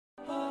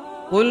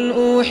قل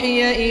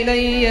أوحي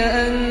إلي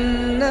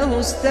أنه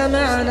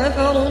استمع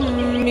نفر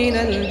من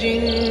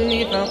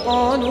الجن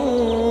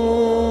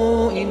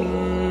فقالوا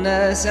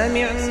إنا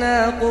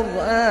سمعنا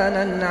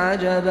قرآنا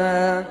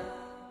عجبا.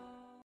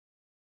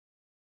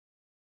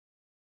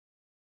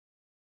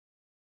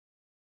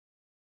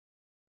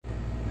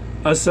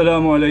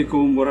 Assalamu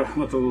alaikum wa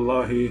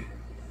rahmatullahi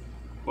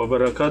wa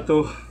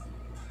barakatuh.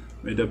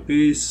 May the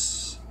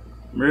peace,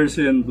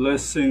 mercy and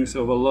blessings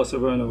of Allah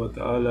subhanahu wa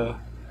ta'ala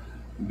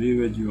be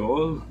with you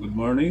all. Good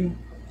morning.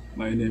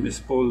 My name is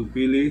Paul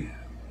Pili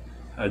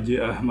Haji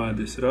Ahmad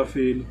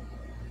Israfil,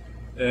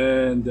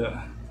 and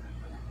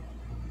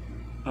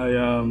I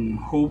am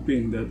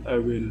hoping that I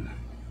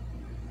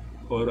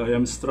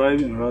am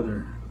striving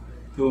rather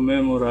to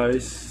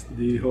memorize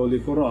the Holy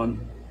Qur'an.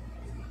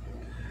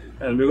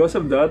 And because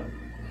of that,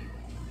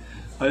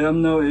 I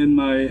am now in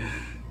my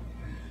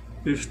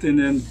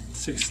 15th and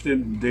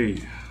 16th day.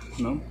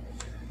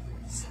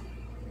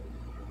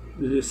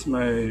 This is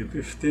my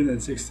 15th and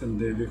 16th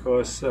day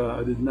because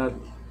I did not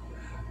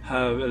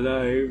have a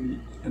live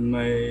in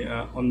my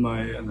on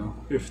my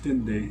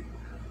 15th day.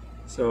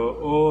 So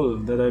all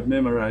that I've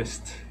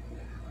memorized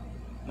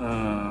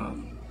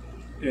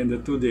in the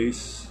 2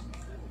 days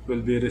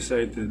will be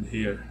recited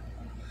here.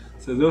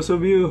 So those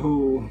of you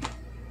who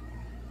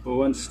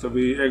wants to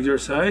be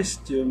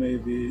exercised, you may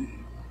be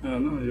my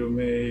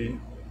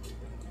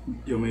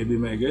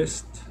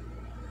guest.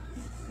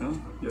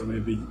 You may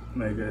be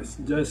my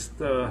guest. Just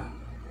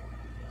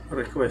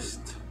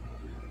request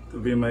to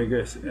be my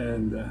guest,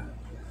 and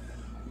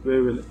we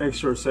will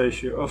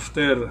exercise you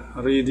after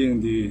reading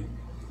the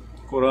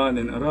Quran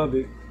in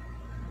Arabic,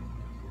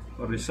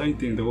 or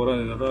reciting the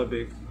Quran in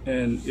Arabic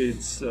and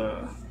its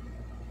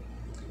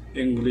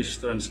English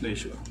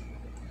translation.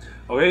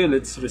 Okay,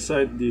 let's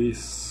recite the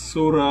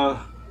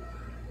Surah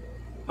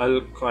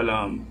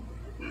Al-Qalam.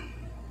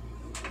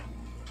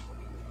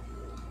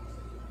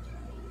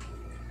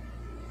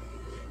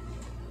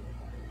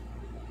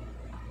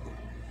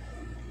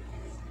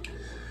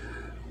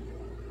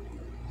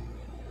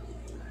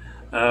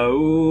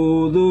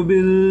 أعوذ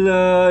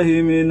بالله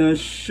من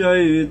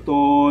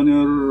الشيطان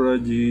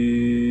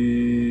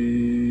الرجيم.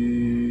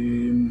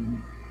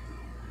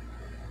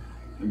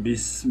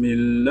 بسم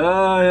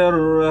الله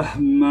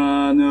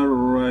الرحمن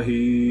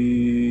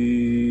الرحيم.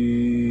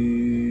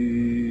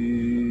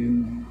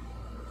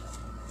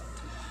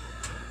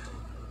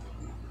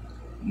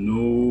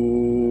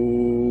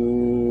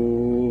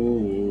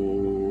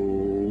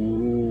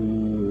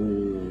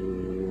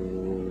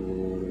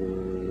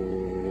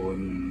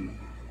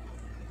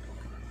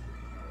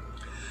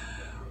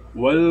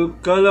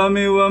 والقلم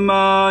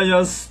وما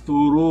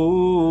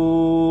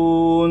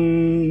يسطرون.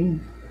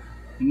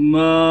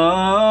 ما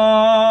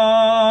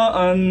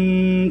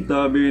أنت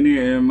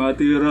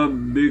بنعمة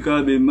ربك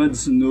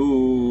بمجنون.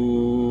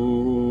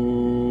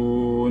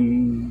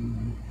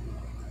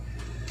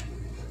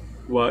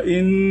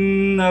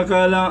 وإنك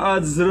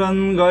لأجرا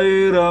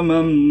غير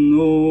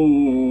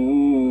ممنون.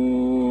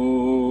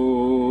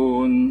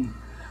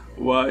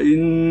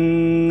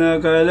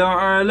 وإنك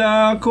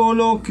لعلى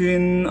خلق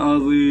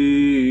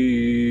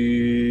عظيم.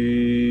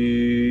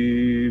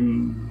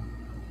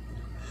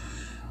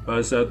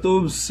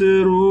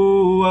 فستبصر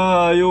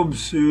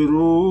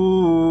ويبصرون.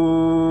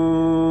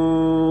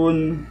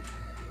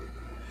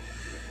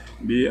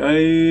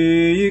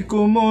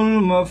 بأيكم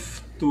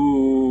المفتون.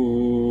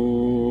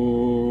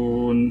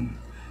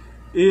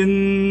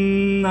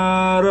 إن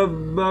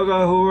ربك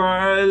هو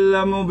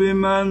أعلم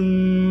بمن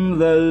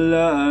ضل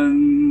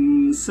عن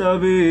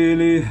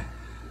سبيله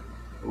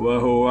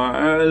وهو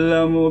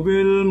أعلم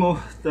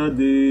بالمهتدين.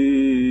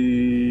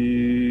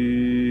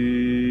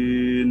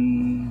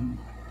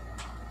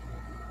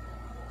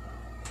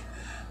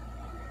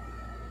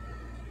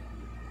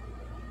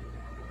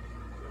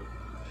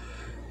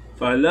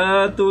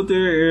 فلا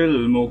تطع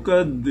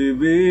المكذبين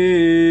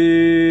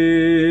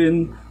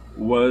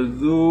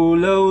وذو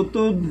لو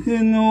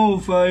تدهنوا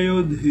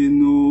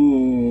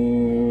فيدهنون.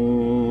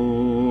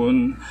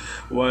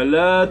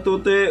 ولا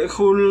تطع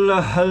كل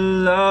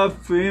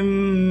حلاف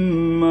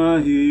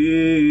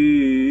مهين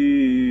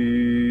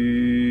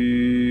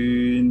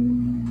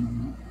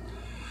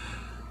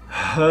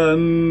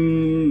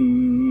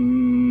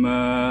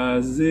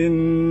هماز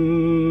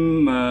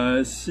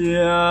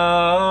مشاء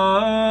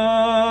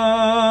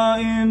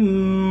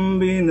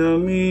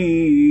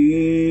بنميم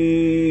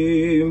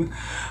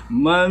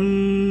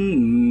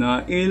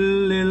مناع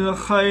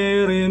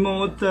للخير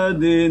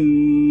معتد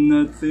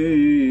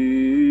نثيم.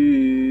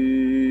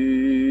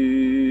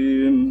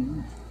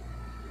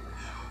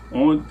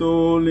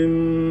 عتل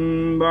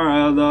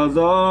بعد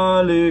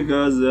ذلك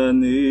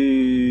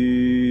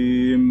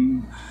زنيم.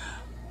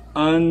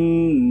 أن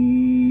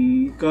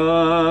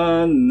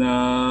كان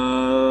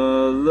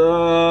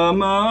ذا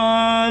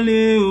مال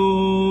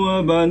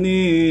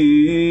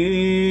وبنين.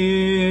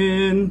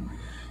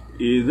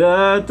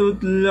 إذا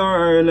تتلى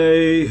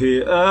عليه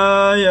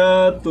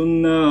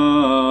آياتنا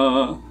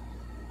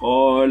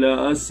قال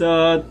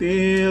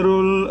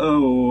أساطير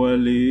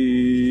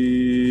الأولين.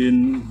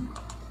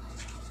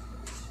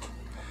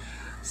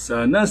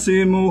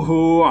 سنسمه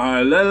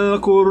على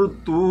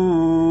الخرطوم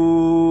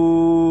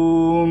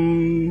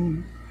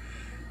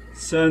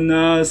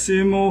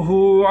سنسمه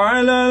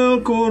على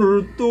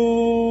الخرطوم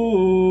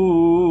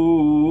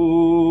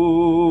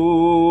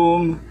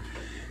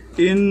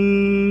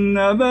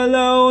إن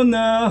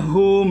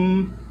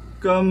بلوناهم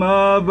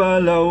كما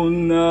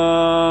بلونا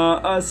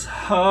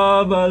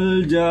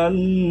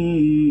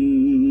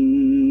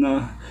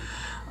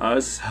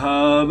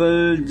أصحاب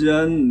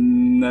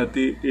الجنة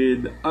إذ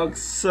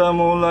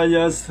أقسموا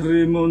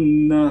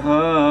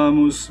ليصرمنها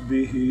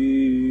مصبحين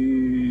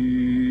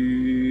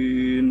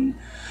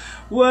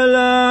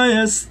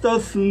ولا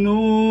يستثنون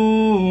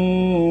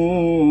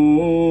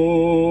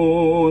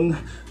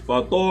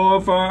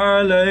فطاف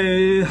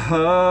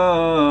عليها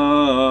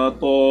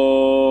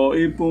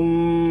طائف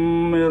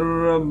من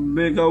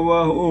ربك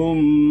وهم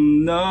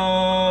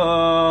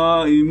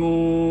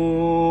نائمون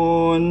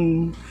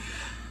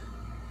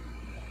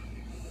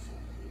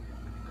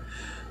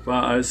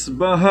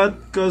فأصبحت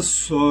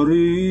كالصريم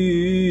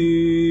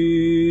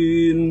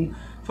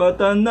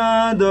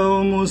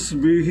فتنادوا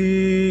مصبحين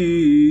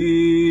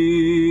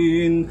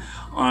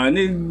أن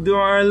اغدوا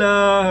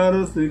على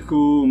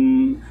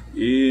حرثكم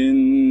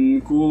إن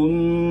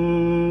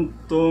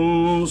كنتم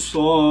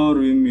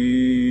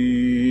صارمين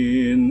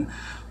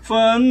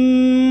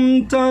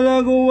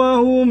فانطلقوا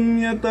وهم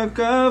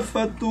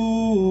يتكافتون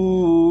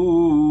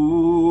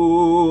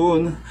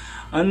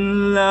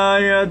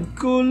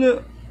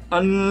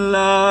أن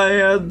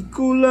لا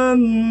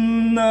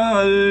يدخلن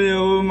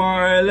اليوم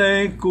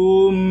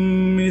عليكم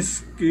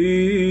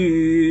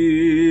مسكين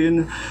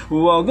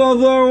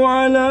وقضوا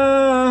على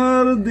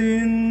أرض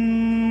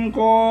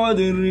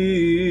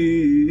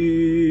قادرين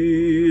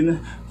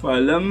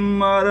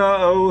فلما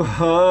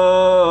رأوها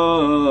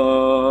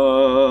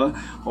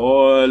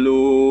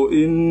قالوا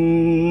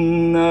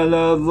إنا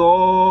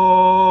لضالون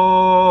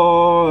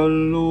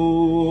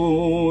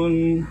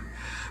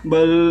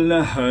بل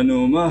نحن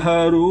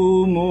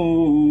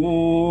محرومون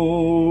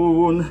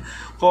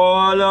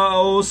قال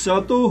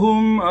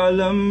أوسطهم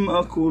ألم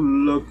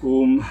أقل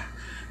لكم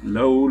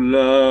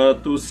لولا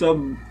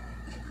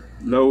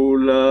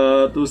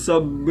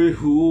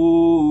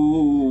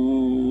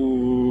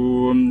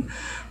تسبحون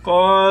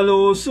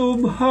قالوا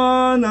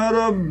سبحان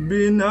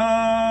ربنا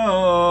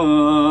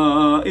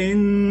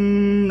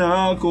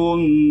إنا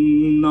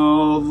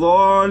كنا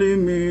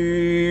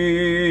ظالمين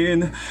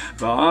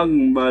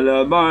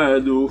فأقبل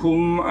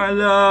بعضهم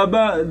على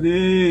بعض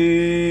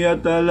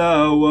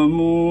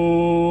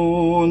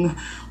يتلاومون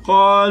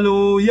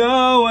قالوا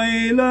يا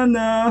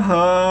ويلنا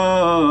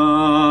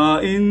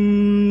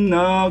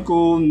إنا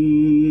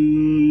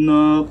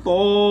كنا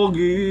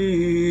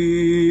طاغين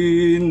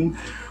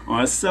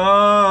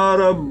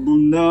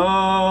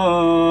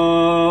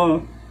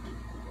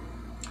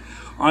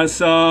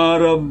عسى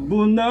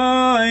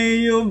ربنا أن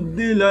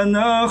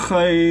يبدلنا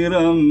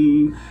خيرا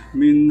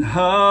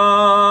منها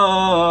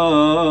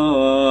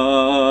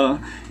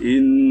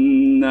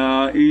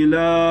إنا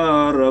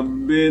إلى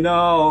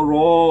ربنا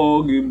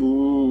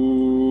راغبون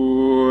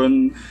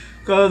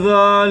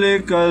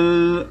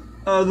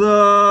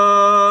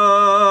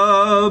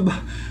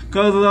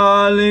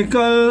كذلك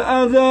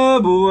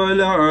العذاب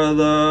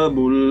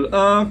ولعذاب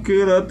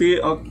الآخرة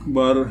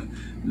أكبر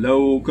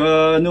لو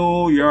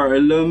كانوا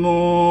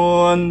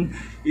يعلمون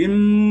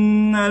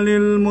إن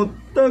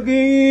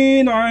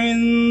للمتقين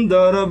عند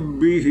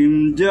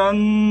ربهم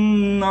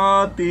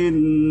جنات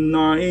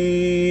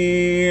النعيم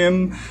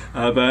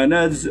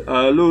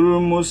أفنجعل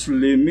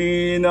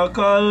المسلمين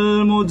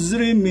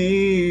كالمجرمين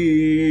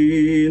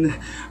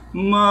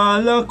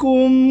ما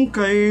لكم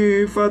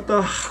كيف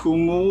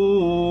تحكمون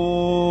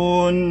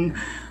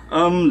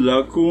أم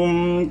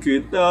لكم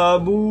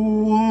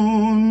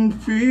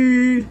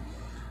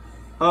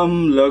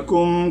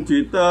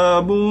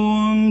كتاب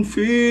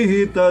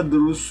فيه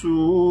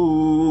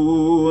تدرسون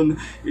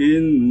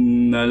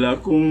إن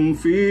لكم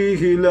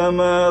فيه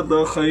لما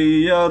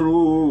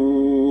تخيرون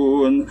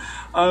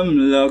أم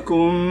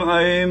لكم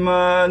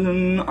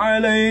أيمان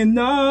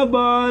علينا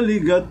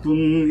بالغة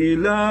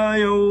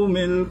إلى يوم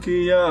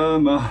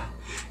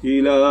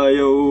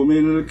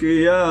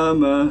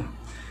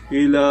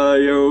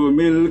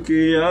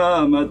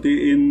القيامة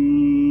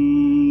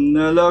إن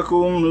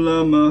لكم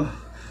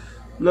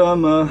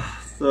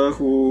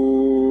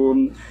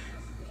لمحتقون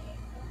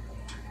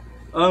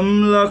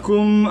أم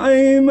لكم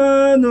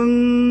أيمان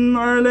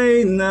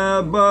علينا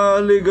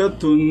بالغة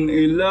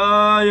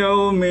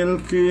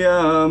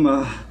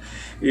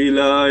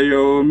إلى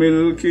يوم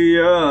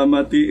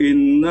القيامة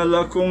إن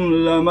لكم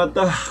لمحتقون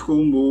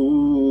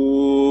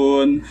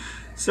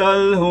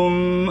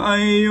سلهم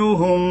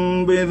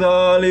أيهم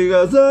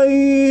بذلك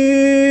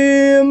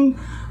زعيم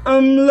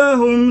أم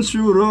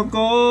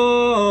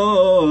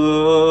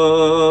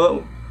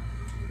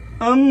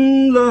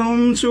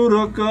لهم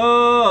شركاء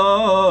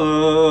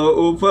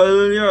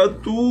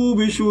فليأتوا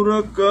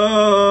بشركائهم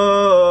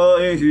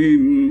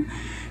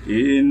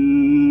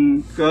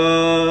إن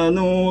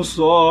كانوا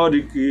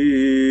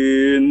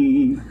صادقين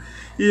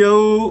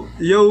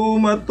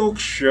يوم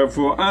تكشف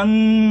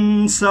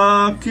عن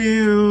ساق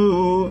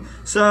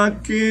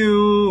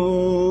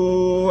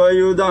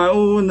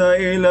ويدعون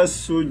إلى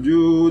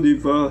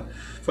السجود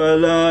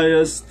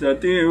فلا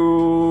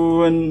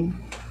يستطيعون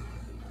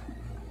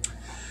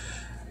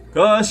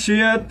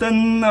خاشية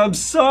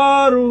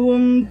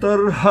أبصارهم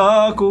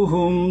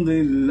ترهقهم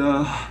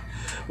ذلة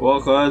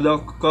وقد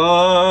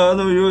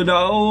كانوا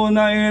يدعون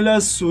إلى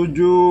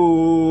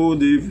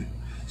السجود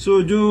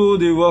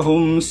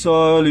وهم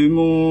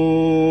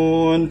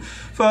سالمون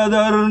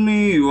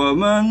فذرني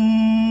ومن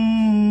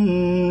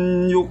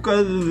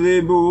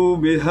يكذب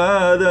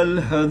بهذا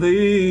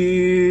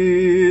الحديث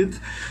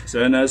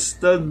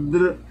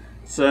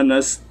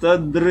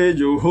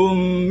سنستدرجهم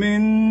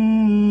من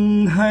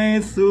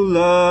حيث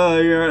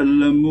لا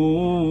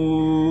يعلمون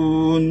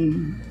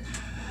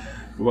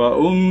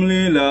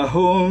وأملي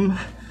لهم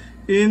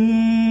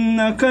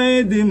إن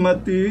كيدي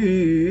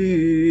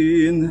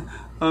متين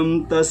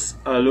أم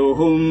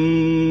تسألهم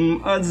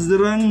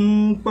أجرا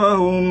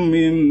فهم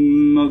من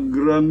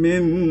مغرم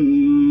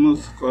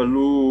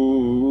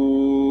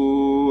مثقلون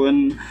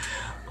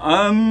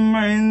أم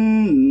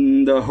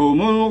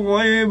عندهم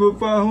الغيب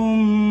فهم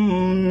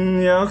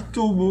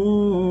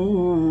يكتبون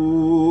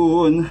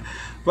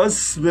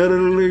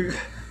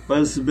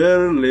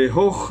فاصبر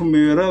لحكم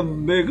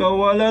ربك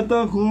ولا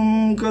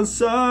تكن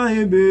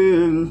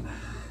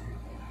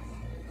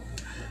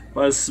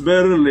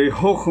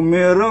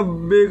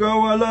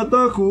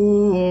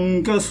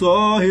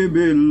كصاحب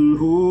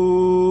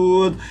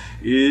الحوت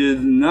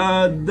إذ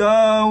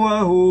نادى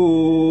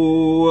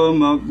وهو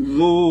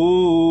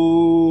مكظوم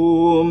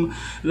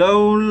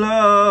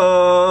لولا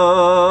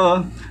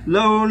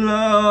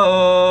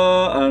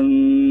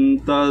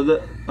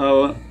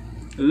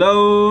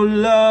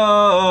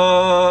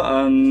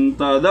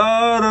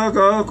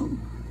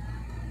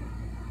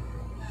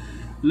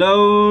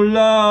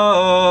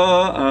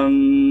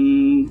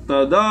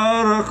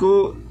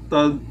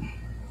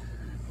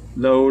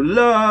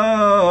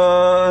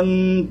أن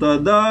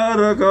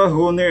تداركه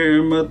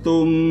نعمة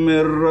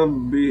من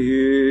ربه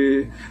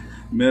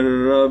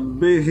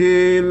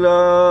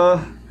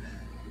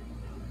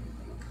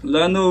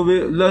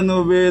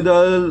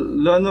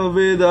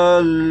لنبذ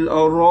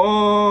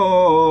الأراء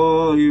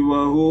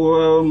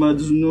وهو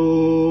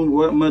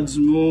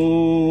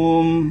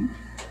مذموم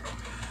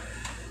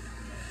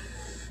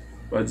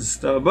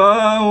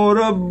فاجتباه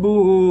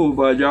ربه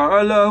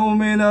فجعله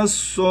من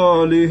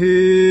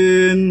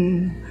الصالحين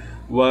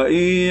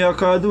وإن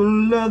يكاد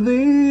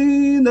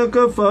الذين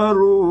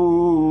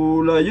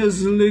كفروا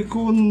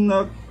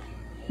ليزلقنك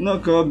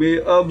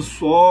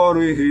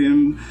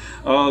بأبصارهم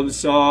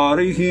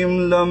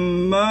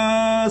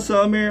لما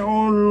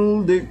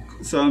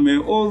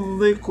سمعوا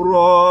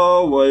الذكرى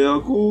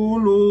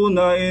ويقولون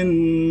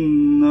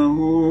إنه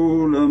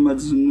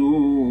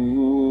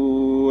لمجنون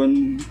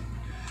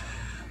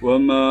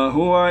وما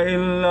هو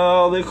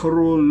إلا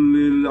ذكر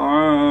للعالمين.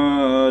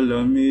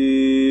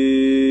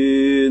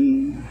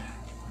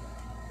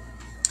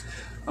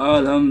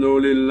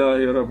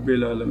 Alhamdulillahi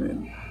Rabbil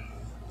Alamin.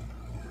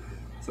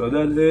 So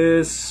that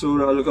is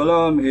Surah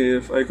Al-Qalam.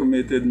 If I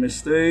committed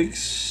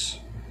mistakes,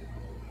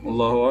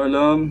 Allahu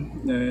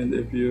Alam, and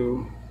if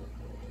you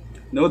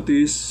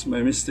notice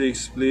my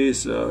mistakes,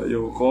 please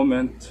you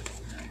comment,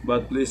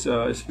 but please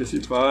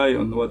specify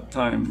on what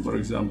time, for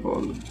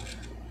example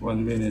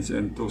 1 minute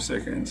and 2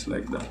 seconds,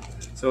 like that,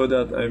 so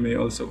that I may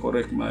also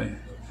correct my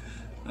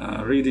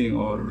reading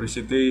or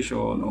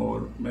recitation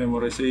or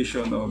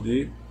memorization of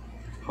the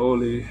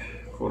Holy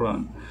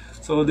Quran.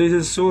 So this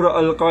is Surah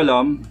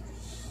Al-Qalam.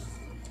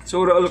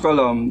 Surah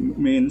Al-Qalam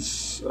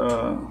means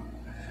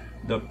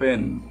the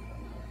pen,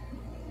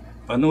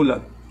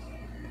 panulat,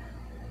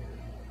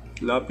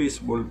 lapis,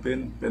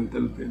 ballpen,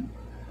 pentel pen.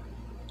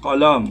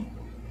 Qalam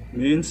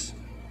means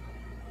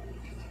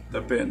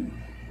the pen.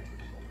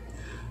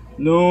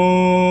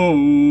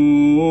 Noon.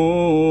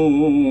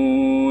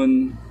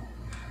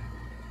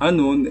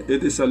 Anun,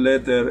 it is a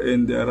letter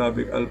in the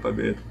Arabic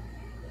alphabet.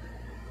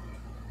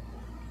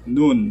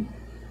 Nun,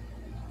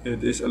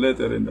 it is a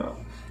letter in the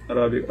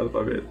Arabic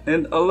alphabet.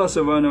 And Allah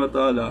subhanahu wa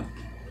ta'ala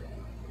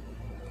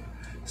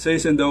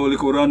says in the Holy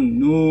Quran,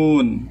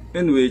 Nun,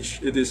 in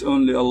which it is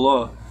only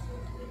Allah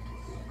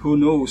who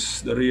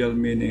knows the real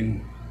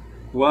meaning,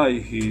 why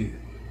he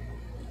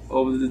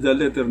of the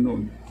letter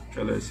Nun,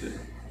 shall I say.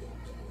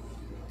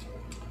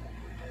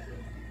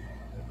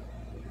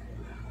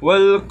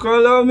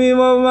 وَالْقَلَمِ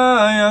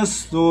وَمَا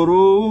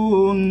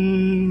يَسْطُرُونَ,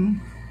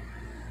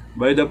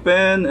 by the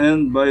pen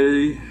and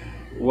by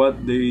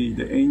what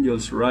the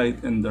angels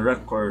write in the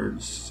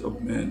records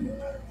of men.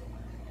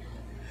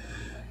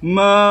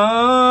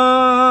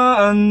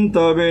 مَا أَنْتَ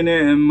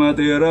بِنِعْمَةِ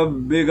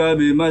رَبِّكَ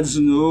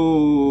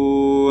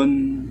بِمَجْنُونَ,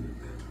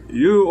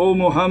 you, O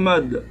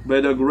Muhammad, by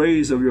the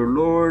grace of your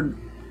Lord,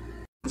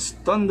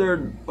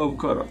 standard of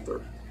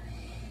character.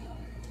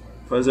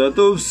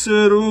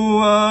 فَسَتُبْصِرُ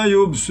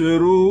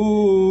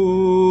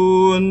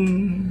وَيُبْصِرُونَ,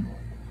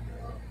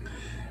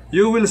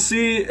 you will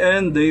see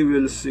and they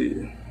will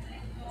see.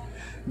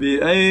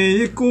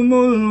 بأيكم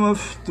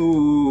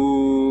المفتون.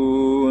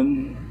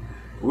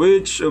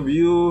 Which of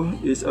you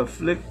is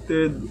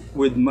afflicted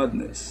with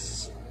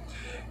madness?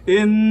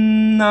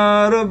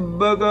 Inna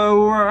rabbaka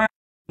huwa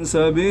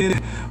sabil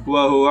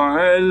wa huwa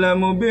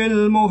a'lamu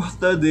bil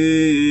muhtadin.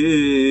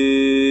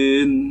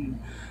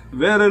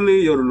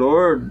 Verily your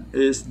Lord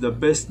is the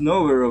best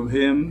knower of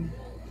him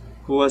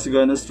who has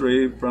gone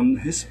astray from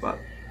his path,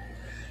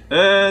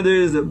 and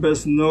is the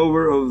best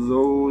knower of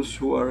those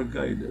who are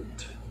guided.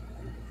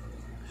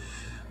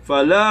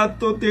 فَلَا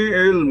تُطِعِ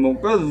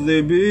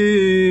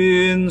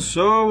الْمُكَذِّبِينَ.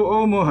 So,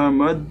 O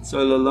Muhammad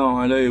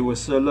sallallaahu alayhi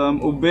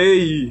wasallam,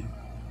 obey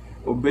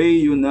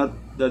you not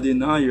the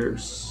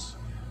deniers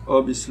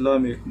of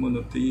Islamic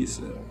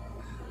monotheism,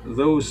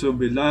 those who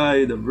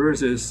belie the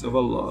verses of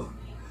Allah,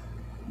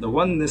 the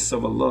oneness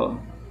of Allah,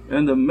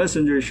 and the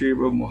messengership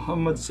of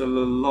Muhammad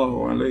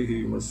sallallaahu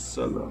alayhi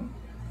wasallam.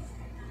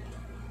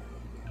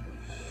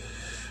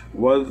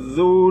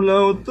 وَذُّوا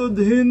لَوْ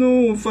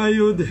تُدْهِنُوا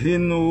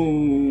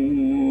فَيُدْهِنُونَ.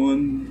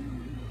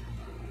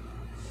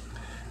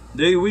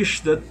 They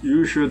wish that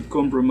you should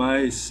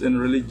compromise in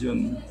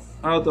religion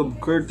out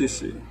of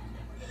courtesy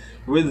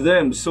with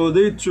them, so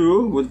they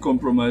too would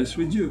compromise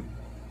with you.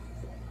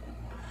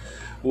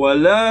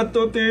 وَلَا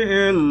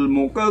تُطِعِ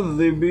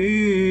الْمُكَذِّبِينَ.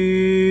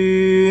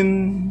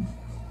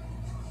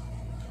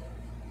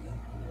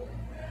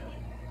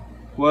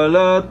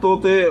 وَلَا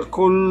تُطِعْ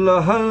كُلَّ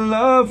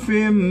هَلَّافٍ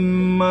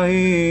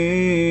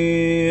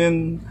مَّهِينٍ.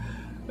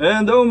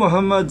 And O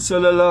Muhammad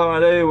sallallahu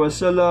alayhi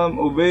wasallam,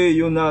 obey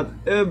you not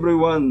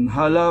everyone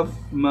halaf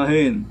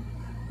mahin,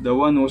 the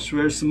one who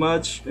swears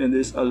much and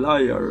is a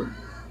liar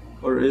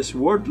or is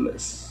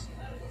worthless.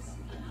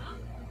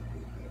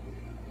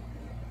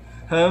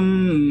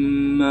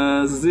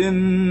 هَمَّازٍ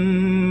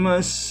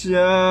مَّشَّاءٍ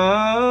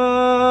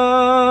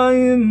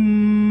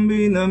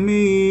بِنَمِيمٍ.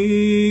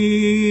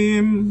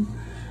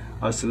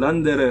 A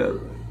slanderer,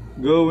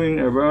 going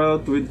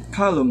about with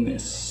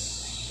calumnies.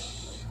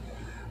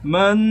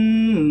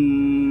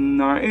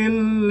 مَنَّعٍ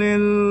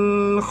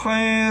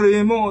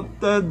لِلْخَيْرِ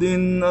مُعْتَدٍ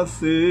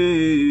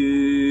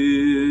أَثِيمٍ.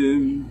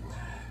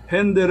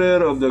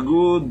 Hinderer of the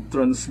good,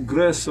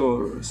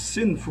 transgressor,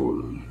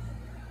 sinful.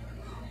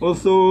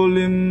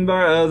 عُتُلٍ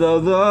بَعْدَ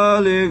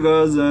ذَلِكَ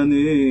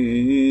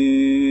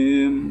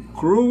زَنِيمٍ.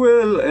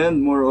 Cruel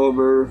and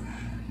moreover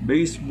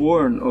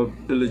base-born of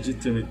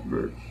illegitimate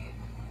birth.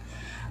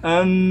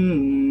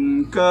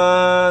 أَنْ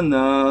كَانَ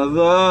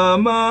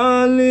ذَا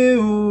مَالٍ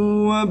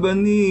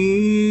وَبَنِينَ.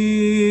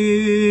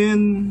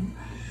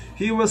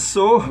 He was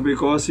so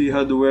because he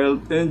had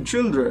wealth and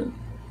children.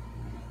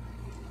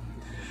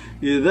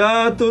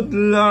 إِذَا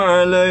تُتْلَى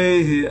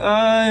عَلَيْهِ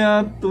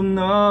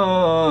آيَاتُنَا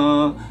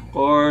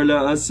قَالَ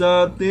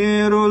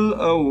أَسَاطِيرُ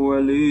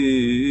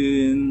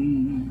الْأَوَّلِينَ.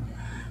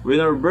 When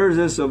our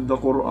verses of the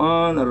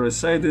Qur'an are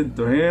recited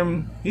to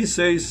him, he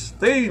says,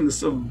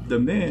 tales of the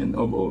men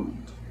of old.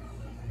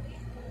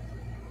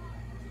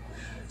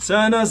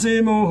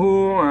 سَنَسِمُهُ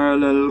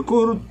عَلَى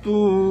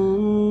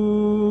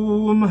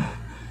الْكُرْتُومِ.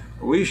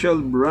 We shall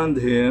brand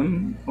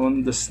him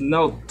on the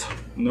snout,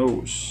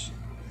 nose.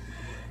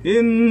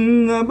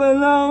 إِنَّ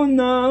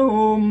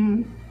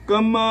بَلَوْنَاهُمْ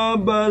كَمَا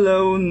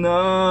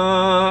بَلَوْنَا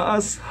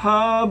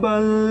أَصْحَابَ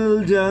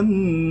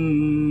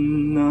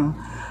الْجَنَّةِ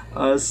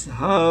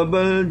أَصْحَابَ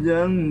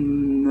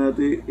الْجَنَّةِ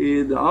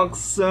إِذْ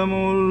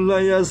أَقْسَمُوا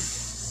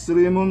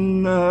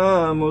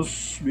لَيَصْرِمُنَّهَا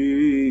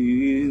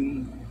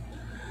مُصْبِحِينَ.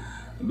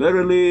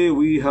 Verily,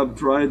 we have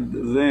tried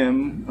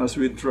them as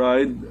we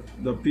tried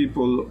the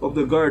people of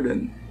the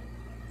garden,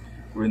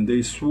 when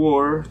they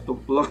swore to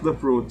pluck the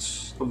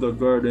fruits of the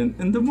garden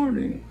in the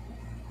morning.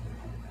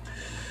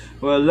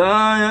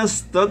 وَلَا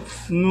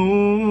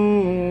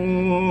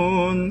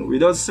يَسْتَثْنُونَ.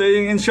 Without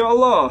saying,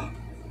 Inshallah,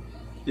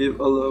 if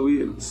Allah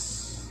wills.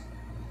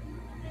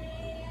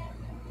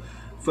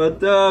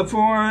 فَتَافُ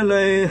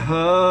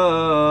عَلَيْهَا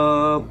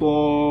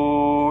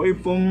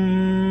طَائِفٌ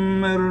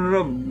مِّن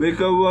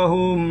رَّبِّكَ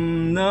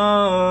وَهُمْ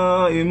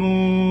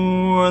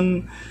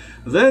نَائِمُونَ.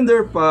 Then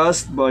there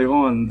passed by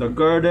on the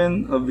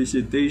garden of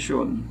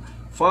visitation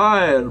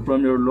fire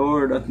from your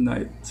Lord at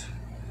night,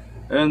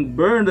 and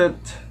burned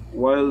it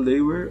while they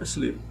were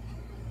asleep.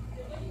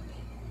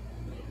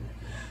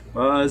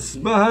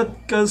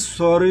 فَأَصْبَحَتْ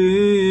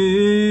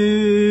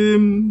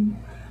كَالصَّرِيمِ.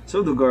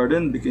 So the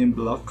garden became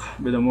black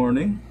by the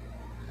morning,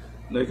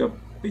 like a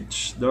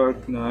pitch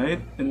dark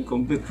night in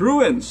complete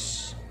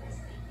ruins.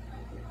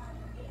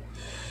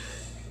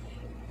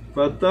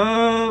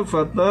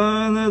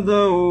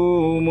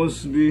 فتنادوا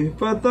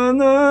مصبحين.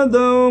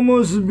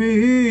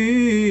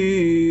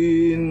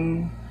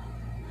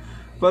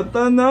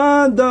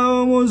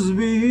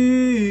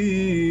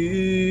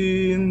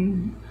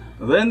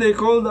 Then they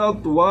called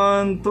out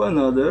one to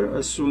another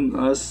as soon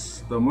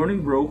as the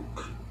morning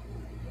broke.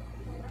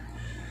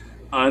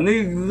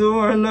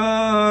 أَنِغْدُوا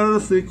عَلَى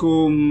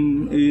أَرْثِكُمْ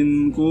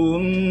إِن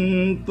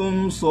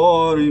كُنتُمْ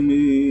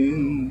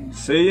صَارِمِينَ.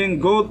 Saying,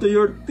 go to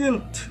your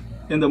tilt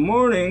in the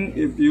morning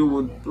if you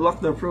would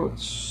pluck the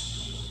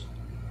fruits.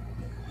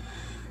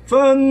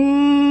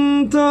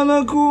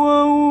 فانطلقوا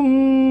وهم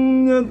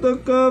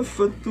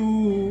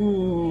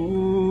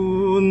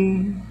يتخافتون.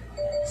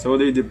 So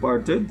they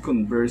departed,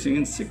 conversing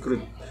in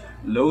secret,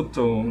 low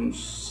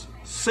tones,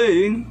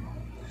 saying,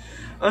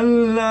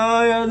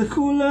 ألا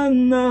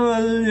يدخلنها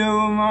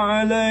اليوم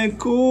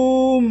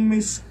عليكم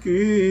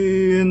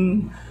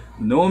مسكين.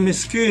 No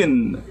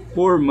miskin,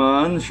 poor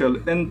man, shall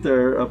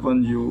enter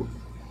upon you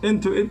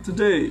into it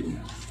today.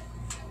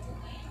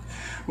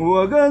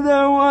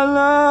 وَغَدَوْا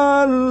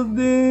عَلَى أَرْضٍ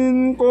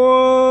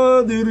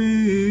قَادِرِينَ.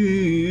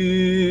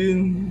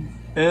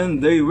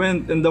 And they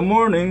went in the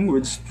morning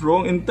with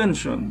strong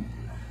intention,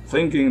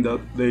 thinking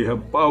that they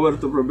have power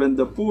to prevent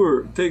the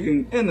poor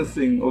taking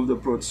anything of the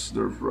fruits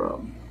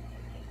therefrom.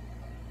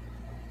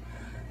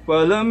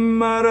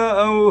 فَلَمَّا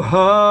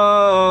رَأَوْهَا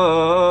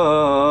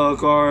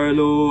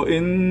قَالُوا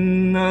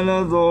إِنَّا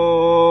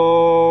لَضَالُّونَ.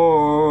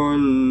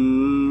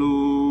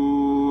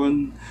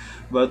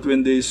 But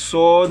when they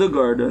saw the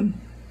garden,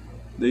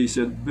 they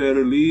said,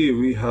 Verily,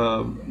 we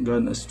have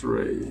gone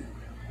astray.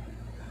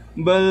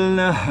 بَلْ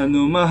نَحْنُ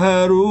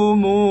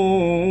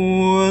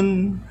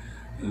مَحْرُومُونَ.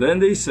 Then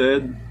they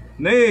said,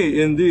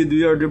 Nay, indeed,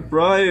 we are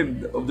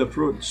deprived of the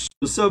fruits.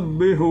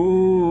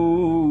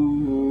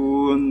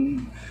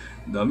 يُسَبِّحُونَ.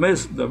 The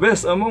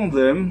best among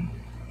them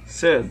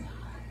said,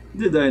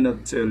 Did I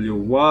not tell you?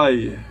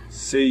 Why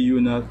say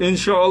you not,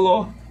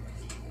 Inshallah,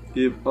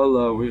 if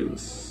Allah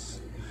wills?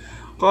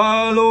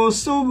 قالوا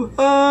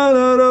سبحان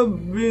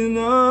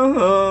ربنا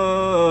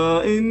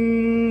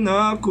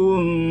إنا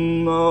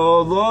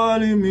كنا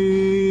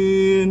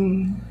ظالمين.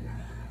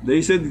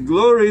 They said,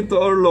 Glory to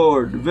our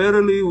Lord,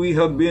 verily we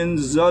have been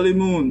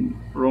zalimun,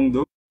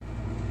 wrongdoers.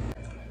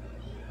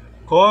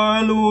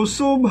 قالوا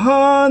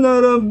سبحان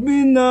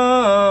ربنا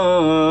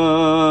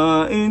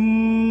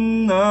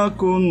إنا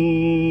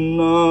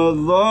كنا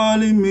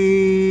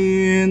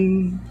ظالمين.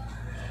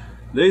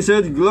 They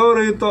said,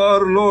 Glory to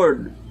our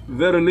Lord,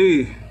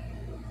 verily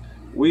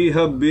we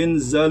have been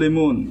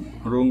zalimun,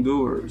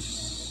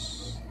 wrongdoers.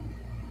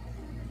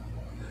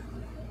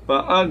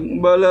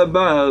 فأقبل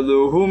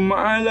بعضهم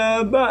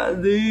على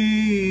بعض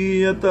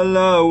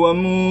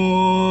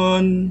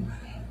يتلاومون.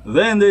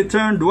 Then they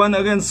turned one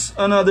against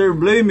another,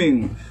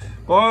 blaming.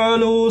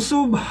 قالوا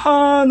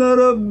سبحان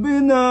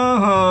ربنا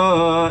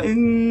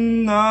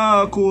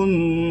إنا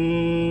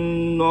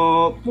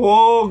كنا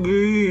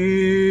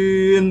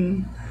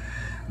طاغين.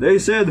 They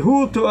said,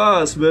 Who to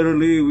us?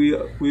 Verily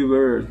we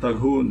were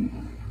taghun,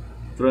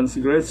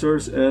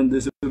 transgressors and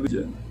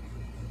disobedient.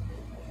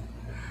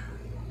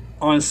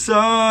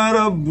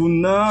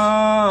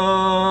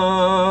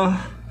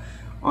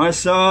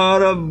 عسى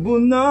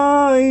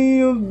ربنا أن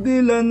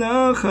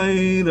يبدلنا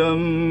خيرا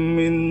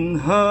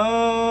منها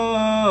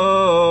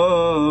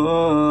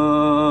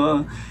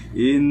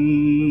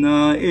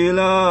إنا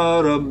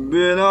إلى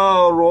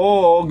ربنا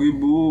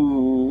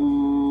راغبون.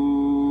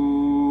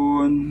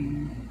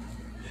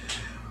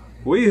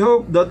 We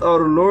hope that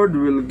our Lord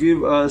will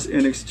give us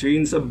in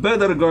exchange a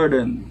better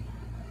garden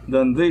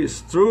than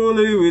this.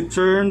 Truly we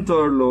turn to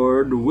our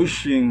Lord,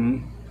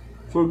 wishing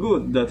for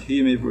good, that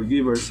He may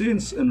forgive our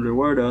sins and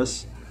reward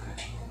us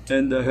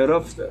in the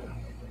hereafter.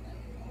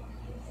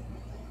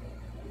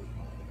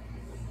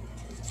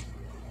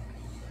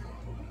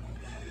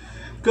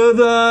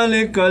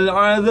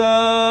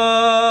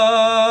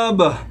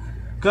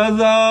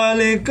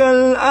 كذلك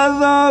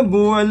العذاب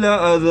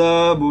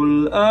ولعذاب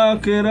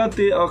الآخرة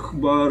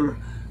أكبر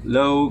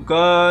لو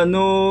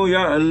كانوا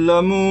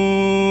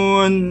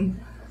يعلمون.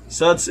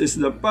 Such is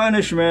the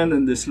punishment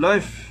in this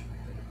life,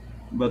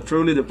 but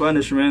truly the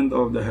punishment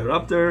of the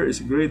hereafter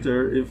is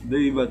greater if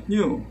they but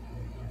knew.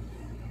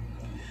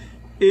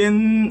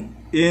 إن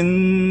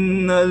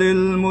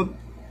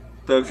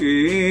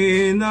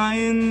للمتقين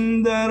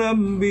عند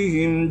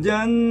ربهم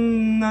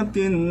جنة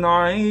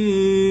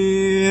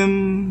النعيم.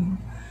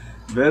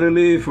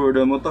 Verily for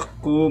the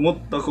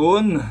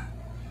muttaqun,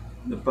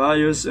 the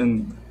pious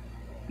and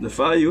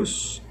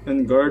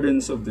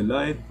gardens of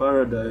delight,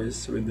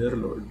 paradise with their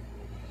Lord.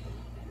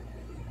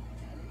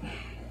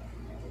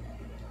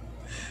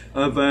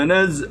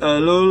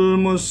 أفنجعل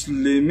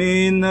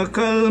المسلمين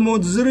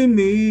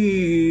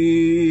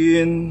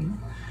كالمجرمين.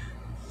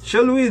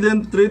 Shall we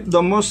then treat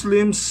the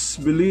Muslims,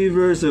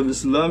 believers of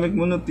Islamic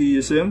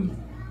monotheism,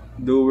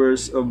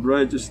 doers of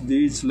righteous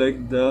deeds,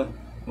 like the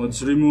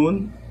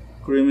mujrimun,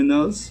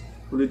 criminals,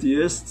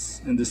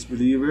 polytheists, and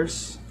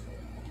disbelievers?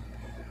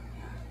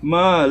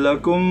 ما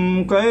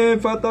لكم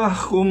كيف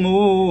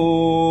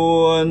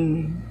تحكمون.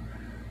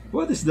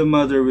 What is the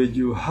matter with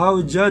you?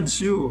 How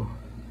judge you?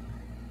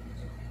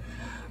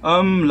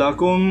 أم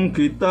لكم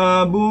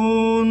كتاب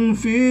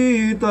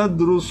فيه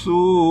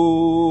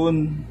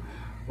تدرسون.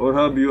 Or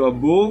have you a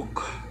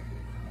book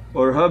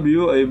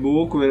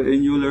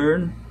wherein you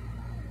learn?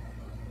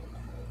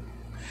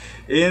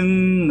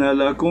 إن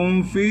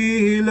لكم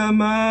فيه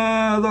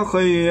لما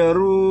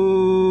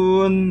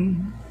تخيرون.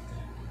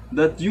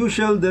 That you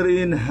shall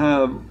therein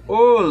have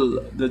all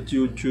that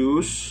you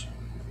choose.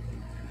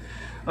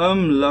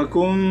 أم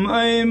لكم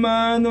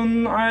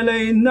أيمان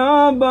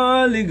علينا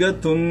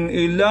بالغة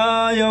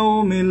إلى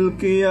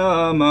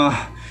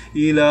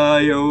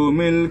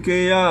يوم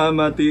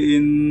القيامة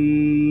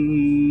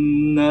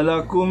إن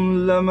لكم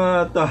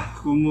لما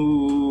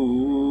تحكمون.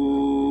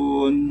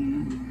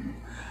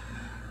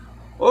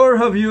 Or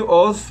have you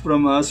oath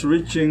from us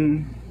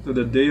reaching to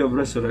the day of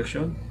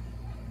resurrection,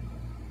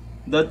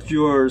 that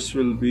yours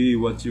will be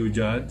what you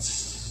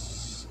judge?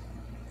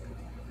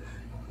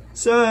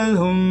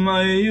 سَلْهُمْ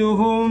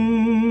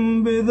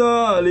أَيُّهُمْ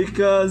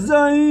بِذَلِكَ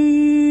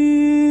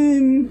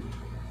زَعِيمٌ.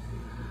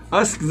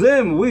 Ask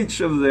them which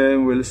of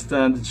them will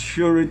stand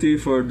surety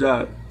for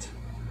that.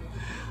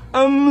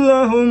 أَمْ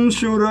لَهُمْ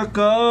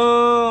شُرَكَاءُ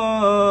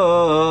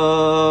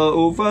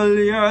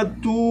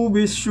فَلْيَأْتُوا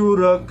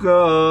بِشُرَكَائِهِمْ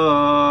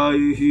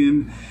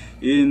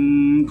إِنْ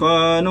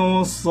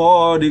كَانُوا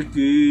صَادِقِينَ.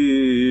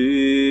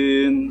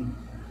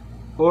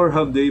 Or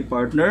have they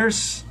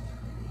partners?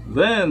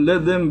 Then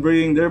let them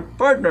bring their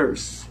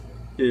partners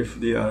if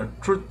they are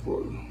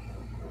truthful.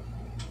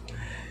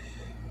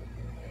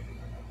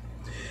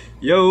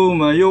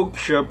 يوم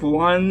يكشف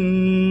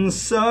عن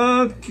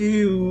ساق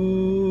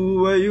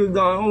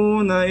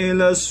ويدعون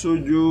إلى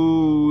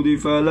السجود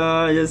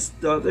فلا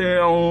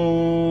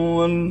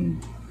يستطيعون.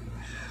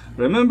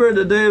 Remember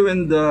the day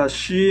when the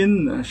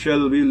shin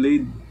shall be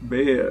laid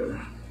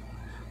bare,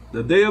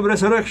 the day of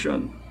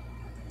resurrection,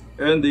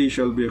 and they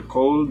shall be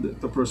called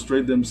to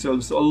prostrate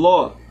themselves to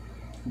Allah,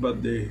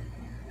 but the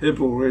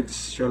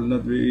hypocrites shall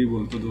not be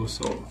able to do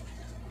so.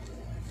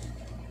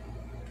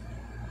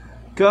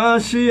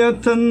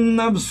 كاشية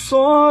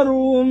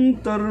أبصارهم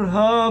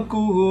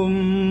ترهقهم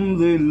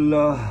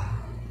ذلة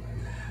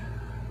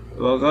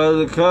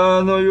وقد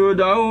كانوا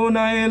يدعون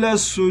إلى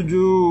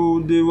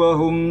السجود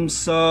وهم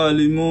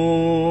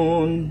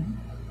سالمون.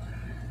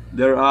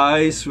 Their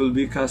eyes will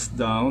be cast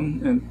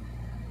down,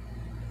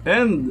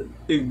 and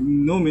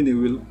ignominy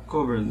will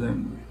cover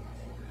them.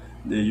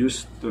 They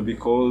used to be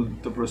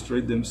called to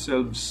prostrate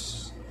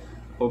themselves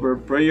over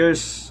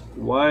prayers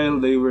while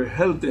they were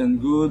healthy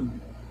and good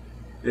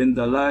in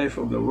the life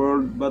of the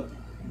world, but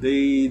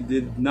they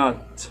did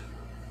not.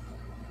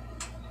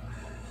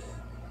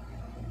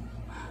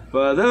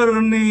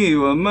 فَذَرْنِي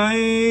وَمَنْ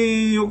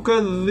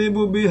يُكَذِّبُ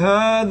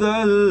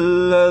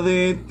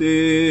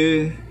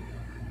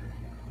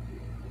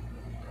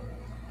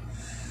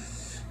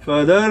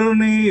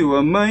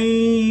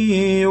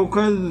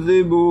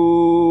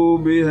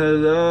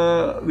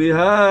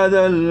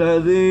بِهَذَا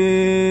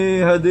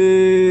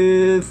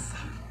الحديث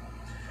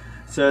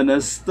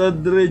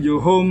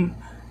سنستدرجهم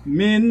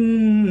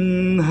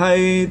من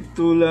حيث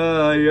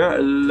لا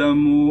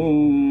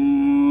يعلمون.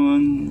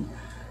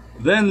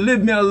 Then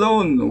leave me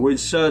alone with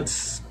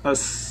such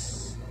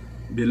as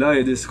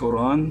belie this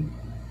Qur'an.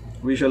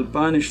 We shall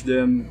punish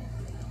them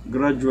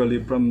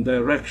gradually from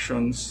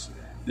directions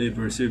they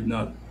perceive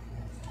not.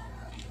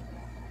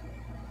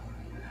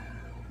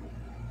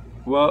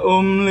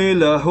 وَأُمْلِي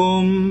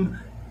لَهُمْ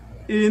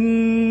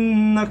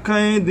إِنَّ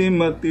كَيْدِي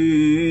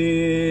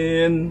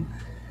مَتِينٌ.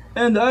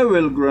 And I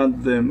will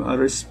grant them a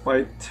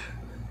respite.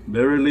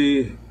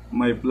 Verily,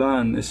 my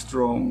plan is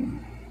strong.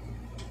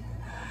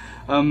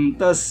 أَمْ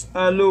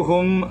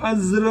تَسْأَلُهُمْ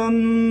أَجْرًا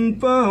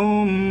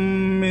فَهُمْ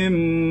مِنْ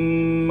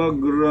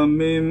مَغْرَمٍ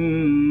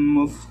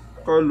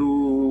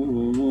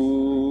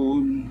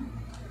مُثْقَلُونَ.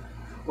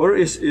 Or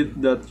is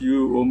it that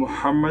you, O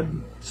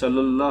Muhammad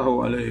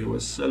sallallaahu alayhi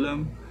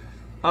wasallam,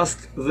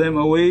 ask them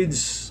a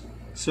wage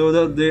so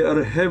that they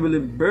are heavily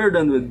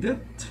burdened with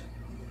debt?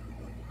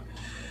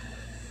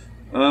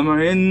 أَمْ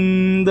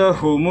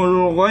عِنْدَهُمُ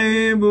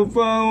الْغَيْبُ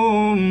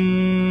فَهُمْ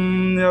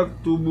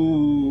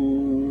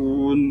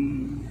يَكْتُبُونَ.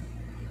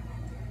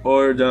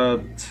 Or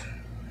that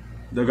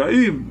the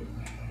ghaib,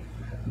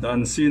 the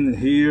unseen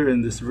here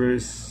in this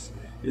verse,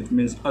 it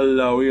means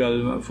Allahi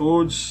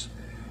al-Mahfuz,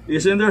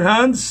 is in their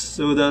hands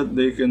so that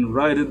they can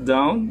write it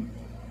down.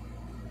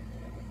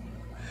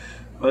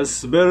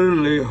 أَصْبِرْ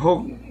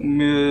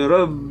لِحُكْمِ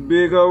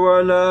رَبِّكَ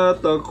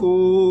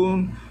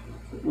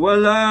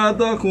ولا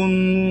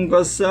تكن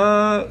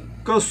كصاحب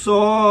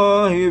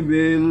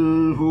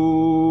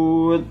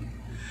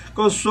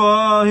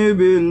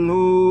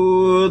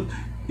الحوت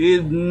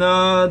إذ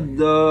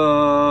نادى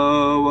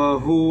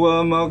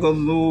وهو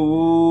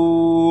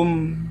مكظوم.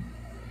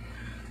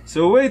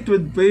 So wait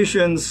with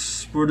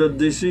patience for the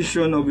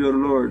decision of your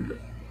Lord,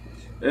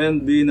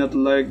 and be not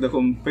like the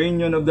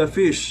companion of the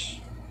fish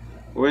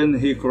when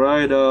he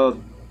cried out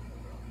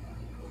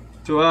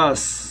to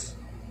us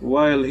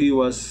while he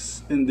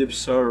was in deep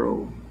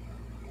sorrow.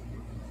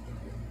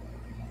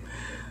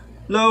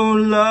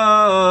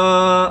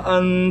 لولا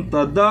أن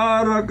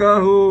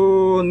تداركه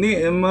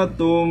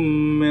نعمة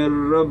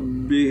من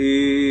ربه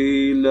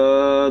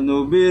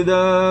لنبذ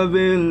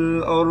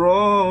بالعراء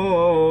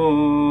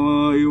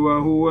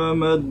وهو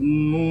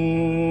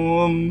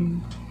مذموم.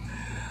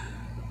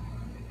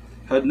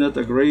 Had not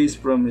a grace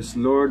from his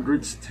Lord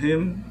reached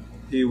him,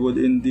 he would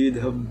indeed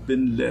have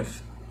been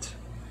left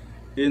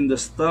in the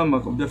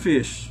stomach of the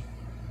fish.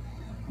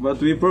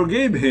 But we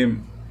forgave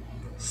him,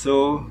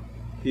 so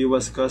he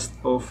was cast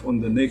off on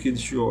the naked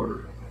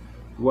shore,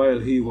 while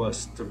he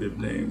was to be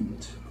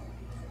blamed.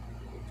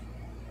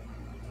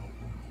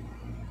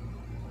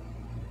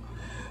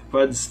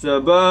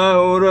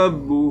 فاجتباه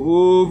ربه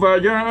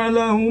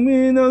فجعله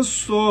من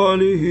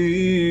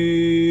الصالحين.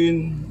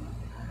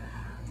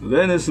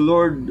 Then his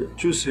Lord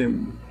chose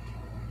him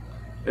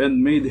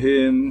and made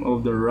him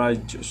of the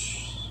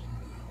righteous.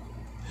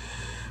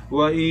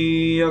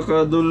 وَإِنْ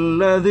يَكَدُ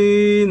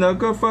الَّذِينَ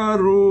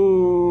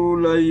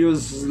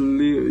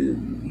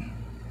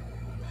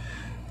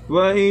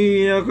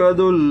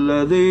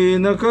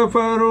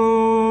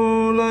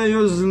كَفَرُوا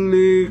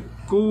لَيُزْلِقُونَكَ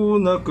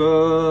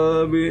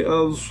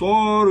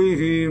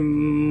بِأَبْصَارِهِمْ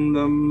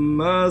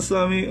لَمَّا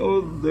سَمِعُوا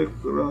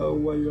الذِّكْرَ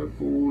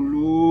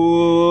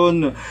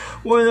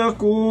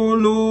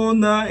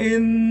وَيَقُولُونَ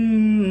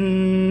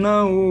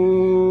إِنَّهُ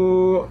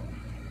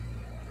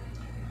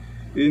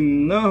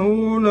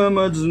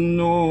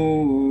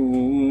لَمَجْنُونٌ.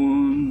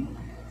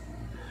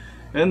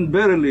 And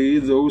verily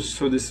those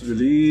who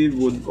disbelieve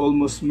would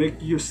almost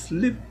make you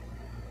sleep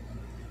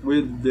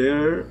with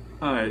their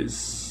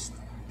eyes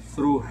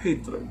through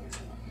hatred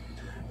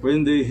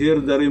when they hear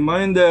the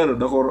reminder,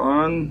 the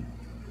Qur'an,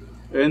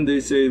 and they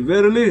say,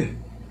 verily,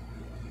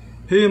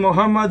 he,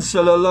 Muhammad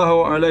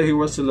sallallaahu alayhi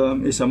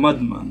wasallam, is a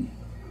madman.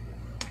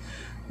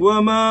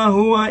 وَمَا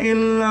هُوَ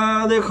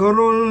إِلَّا ذِكْرٌ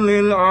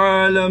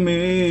لِلْعَالَمِينَ.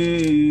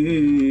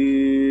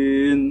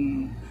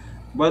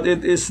 But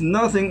it is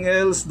nothing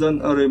else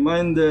than a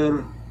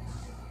reminder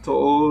to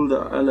all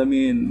the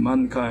alameen,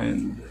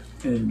 mankind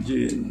and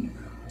jinn.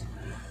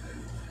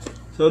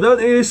 So that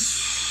is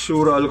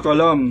Surah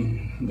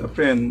Al-Qalam, the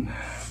pen.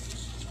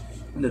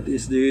 That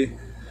is the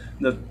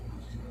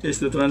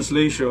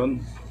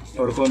translation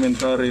or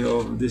commentary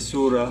of this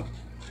surah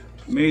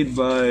made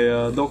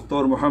by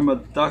Dr.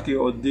 Muhammad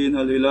Taqi-ud-Din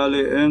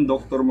Al-Hilali and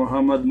Dr.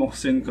 Muhammad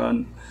Muhsin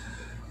Khan.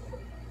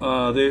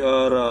 They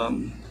are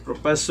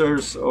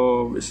professors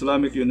of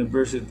Islamic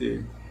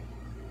University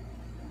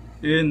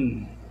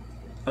in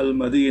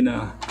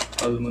Al-Madinah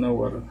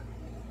Al-Munawwara.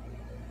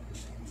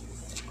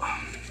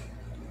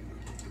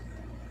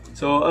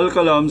 So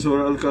Al-Qalam,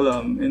 Surah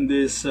Al-Qalam, in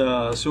this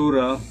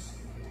surah,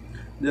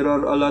 there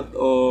are a lot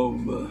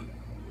of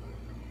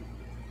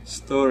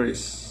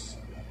stories.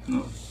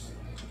 No?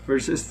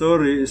 First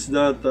story is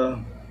that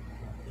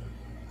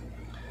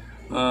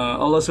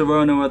Allah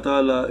subhanahu wa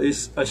ta'ala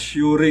is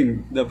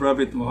assuring the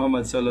Prophet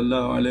Muhammad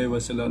sallallahu alayhi wa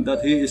sallam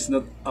that he is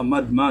not a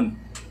madman.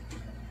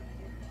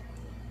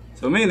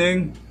 So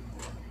meaning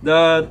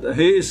that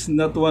he is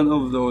not one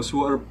of those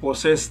who are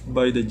possessed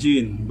by the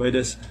jinn, by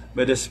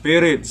the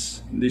spirits.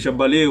 Hindi siya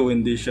baliw,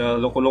 hindi siya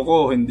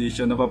loko-loko, hindi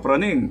siya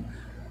napapraning.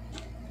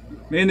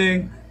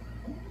 Meaning,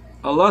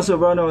 Allah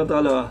subhanahu wa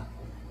ta'ala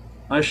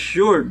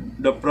assured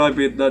the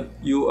Prophet that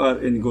you are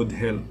in good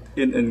health,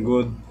 in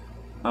good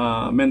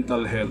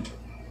mental health,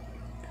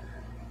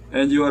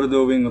 and you are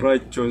doing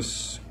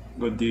righteous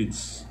good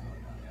deeds.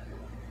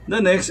 The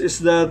next is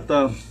that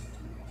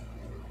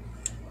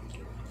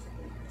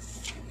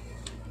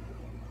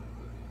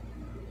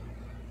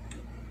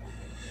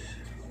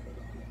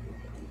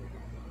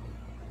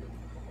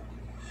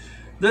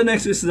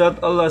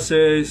Allah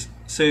says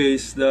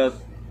that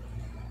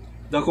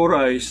the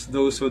Quraysh,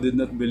 those who did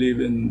not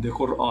believe in the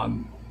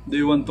Qur'an,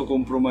 they want to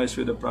compromise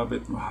with the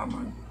Prophet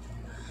Muhammad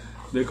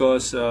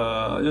because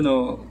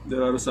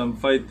there are some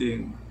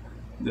fighting,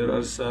 there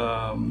are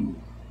some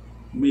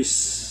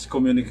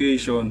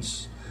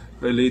miscommunications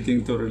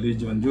relating to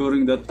religion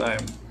during that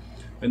time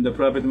when the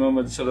Prophet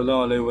Muhammad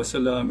sallallahu alaihi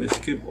wasallam is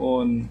keep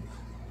on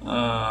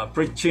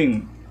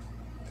preaching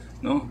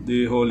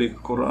the Holy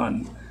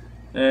Quran,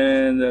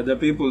 and the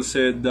people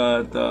said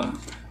that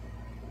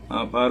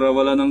para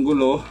wala ng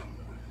gulo,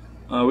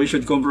 we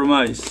should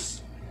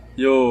compromise.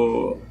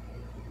 You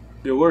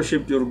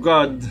worship your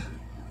God,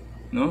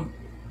 no?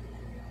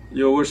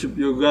 You worship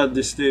your God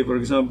this day, for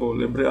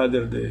example, every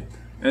other day,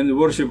 and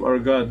worship our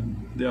God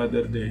the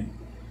other day.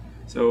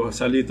 So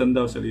salitan.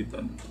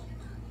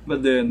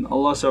 But then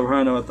Allah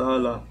subhanahu wa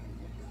ta'ala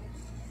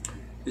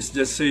is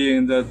just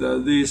saying that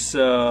this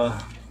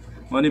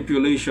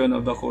manipulation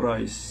of the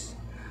Quraysh,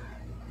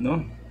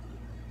 no,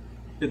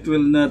 it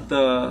will not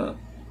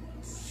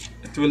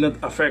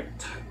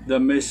affect the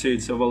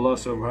message of Allah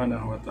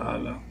subhanahu wa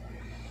ta'ala.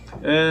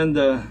 And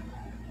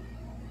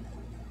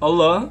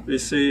Allah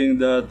is saying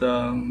that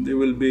they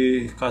will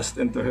be cast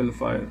into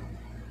hellfire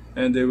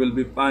and they will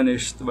be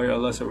punished by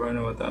Allah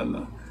subhanahu wa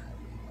ta'ala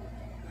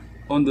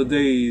on the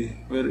day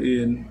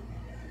wherein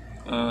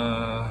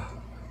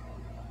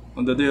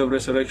on the day of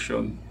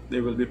resurrection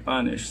they will be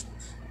punished,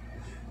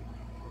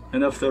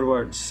 and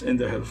afterwards in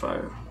the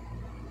hellfire.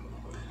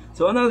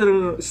 So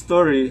another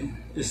story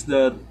is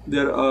that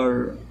there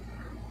are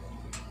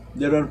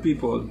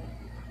people,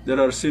 there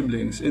are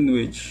siblings in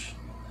which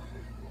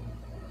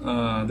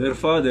their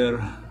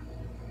father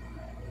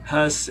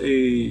has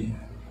a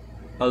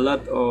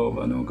lot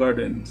of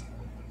gardens,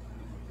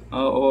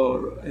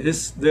 or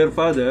their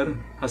father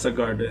has a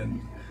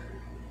garden,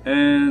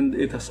 and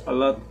it has a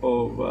lot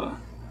of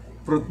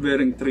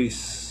fruit-bearing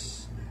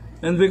trees,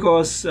 And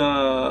because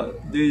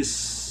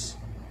this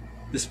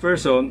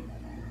person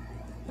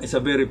is a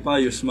very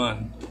pious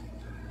man,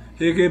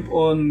 he kept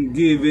on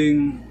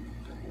giving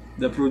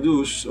the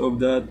produce of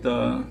that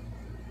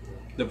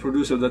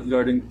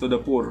garden to the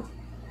poor.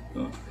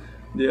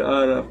 He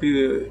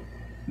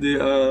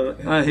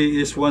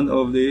is one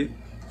of the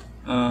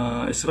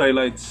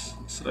Israelites.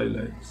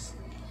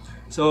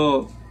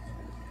 So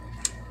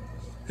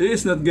he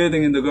is not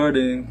getting in the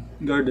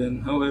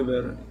garden.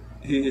 However,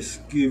 he is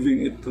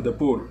giving it to the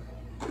poor.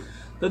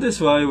 That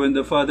is why when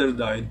the father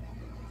died,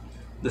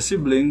 the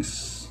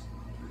siblings,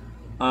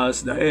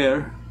 as the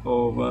heir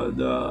of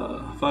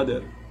the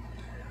father,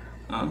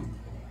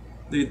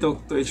 they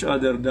talked to each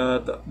other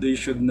that they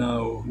should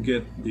now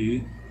get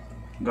the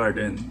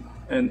garden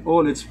and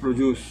all its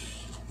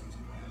produce.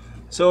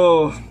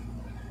 So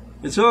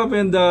it so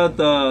happened that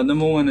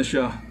namunga na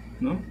siya,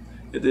 no?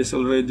 It is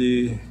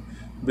already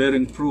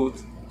bearing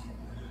fruit,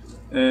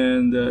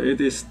 and it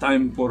is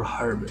time for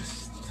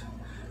harvest.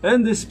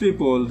 And these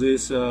people,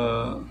 these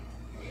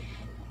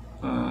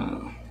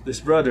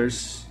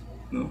brothers,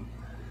 no,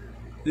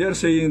 they are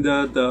saying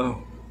that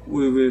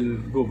we will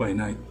go by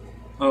night.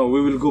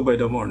 We will go by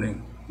the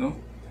morning, no?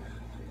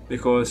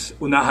 Because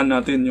unahan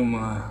natin yung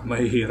mga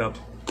mahihirap,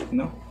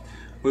 no?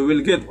 We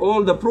will get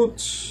all the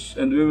fruits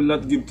and we will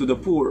not give to the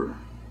poor,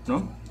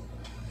 no?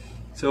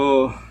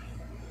 So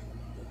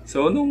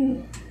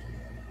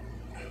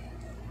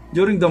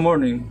during the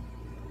morning,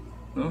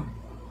 no,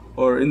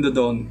 or in the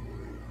dawn,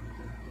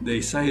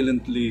 they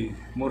silently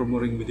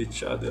murmuring with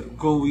each other,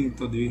 going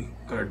to the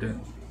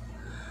garden.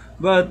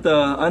 But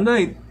a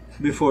night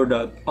before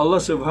that, Allah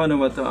subhanahu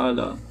wa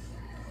ta'ala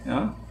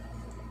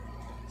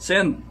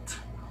sent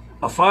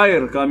a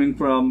fire coming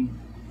from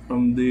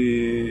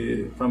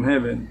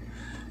heaven,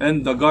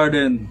 and the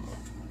garden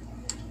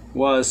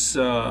was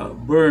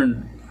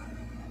burned.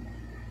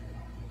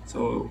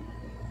 So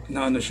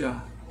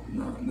nasira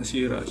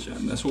siya,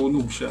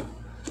 nasunog siya,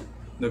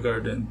 the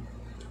garden.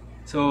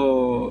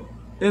 So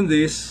in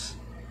this,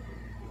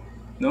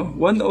 no,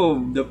 one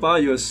of the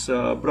pious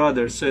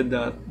brothers said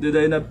that, did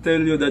I not tell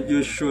you that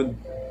you should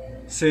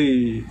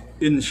say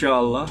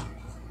inshallah?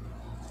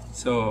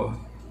 So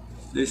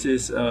this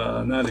is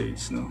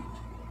knowledge, no,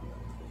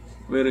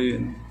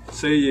 wherein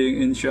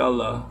saying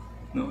inshallah,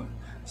 no,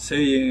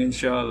 saying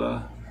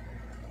inshallah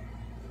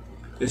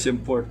is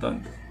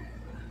important.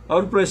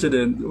 Our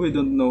president, we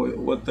don't know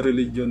what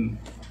religion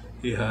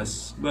he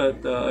has,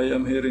 but I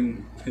am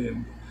hearing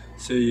him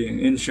saying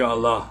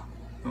inshallah,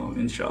 no,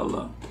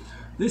 inshallah.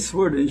 This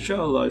word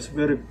inshallah is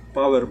very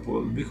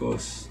powerful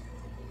because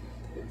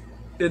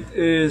it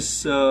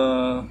is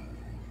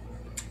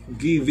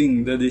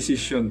giving the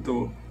decision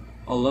to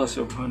Allah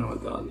subhanahu wa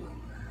ta'ala,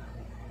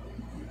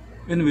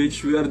 in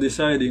which we are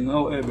deciding.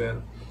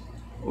 However,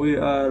 we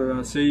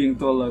are saying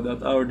to Allah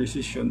that our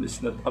decision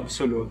is not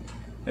absolute,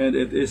 and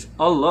it is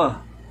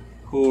Allah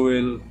who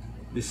will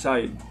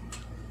decide.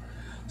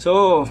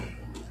 So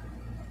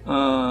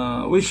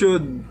we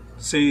should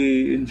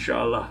say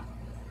inshallah,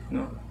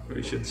 no,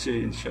 we should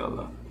say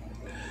inshallah.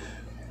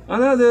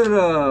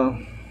 Another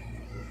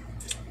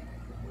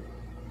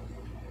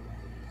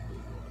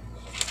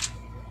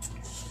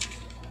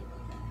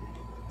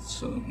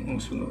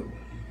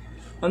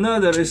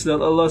another is that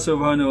Allah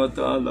subhanahu wa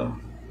ta'ala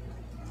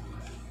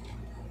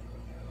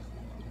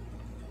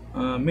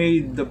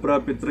made the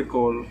prophet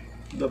recall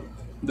the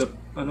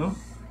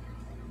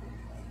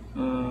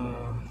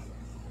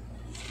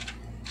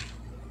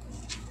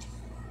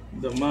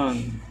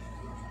man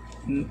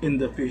in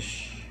the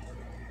fish,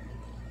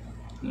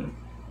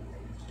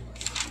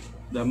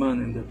 the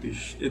man in the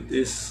fish. It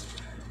is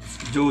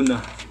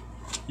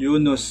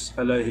Yunus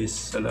alayhi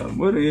salam,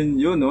 wherein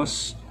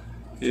Yunus,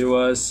 he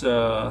was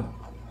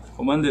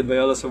commanded by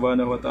Allah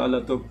subhanahu wa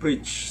ta'ala to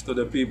preach to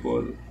the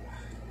people.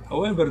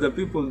 However, the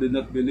people did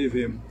not believe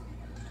him,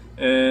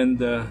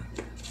 and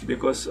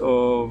because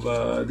of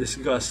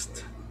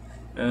disgust,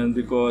 and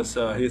because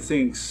he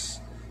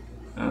thinks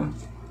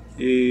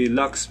he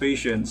lacks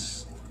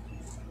patience,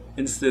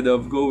 instead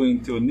of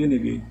going to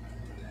Nineveh,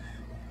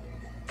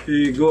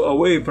 he go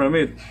away from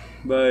it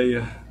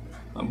by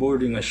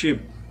boarding a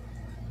ship.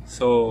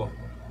 So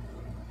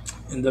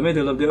in the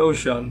middle of the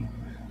ocean,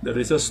 there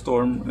is a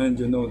storm, and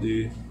you know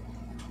the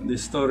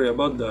story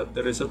about that.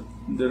 There is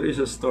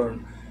a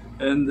storm,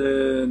 and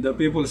the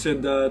people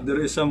said that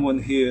there is someone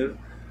here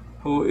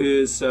who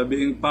is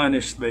being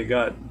punished by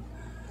God,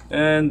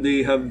 and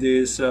they have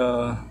this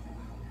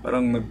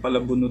parang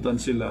nagpalabunutan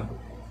sila,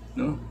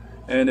 no?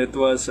 And it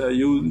was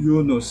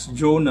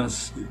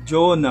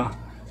Jonah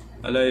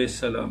alayhi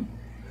salam,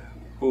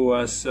 who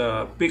was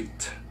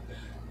picked,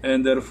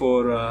 and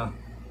therefore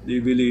they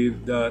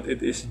believe that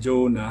it is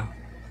Jonah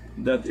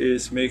that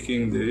is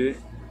making the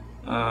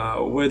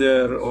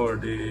weather or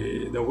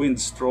the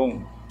wind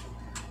strong.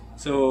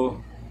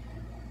 So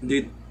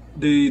they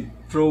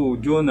throw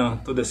Jonah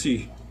to the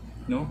sea,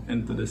 no,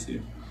 into the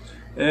sea,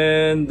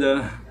 and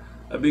a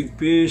big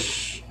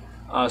fish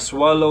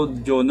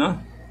swallowed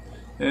Jonah,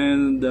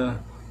 and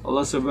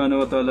Allah subhanahu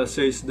wa ta'ala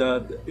says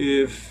that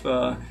if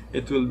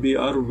it will be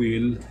our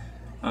will,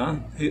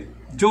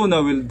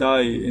 Jonah will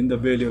die in the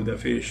belly of the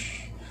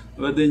fish.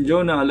 But then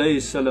Jonah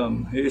alayhi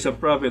sallam, he is a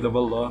prophet of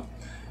Allah,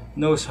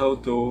 knows how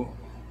to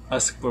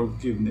ask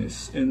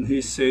forgiveness. And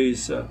he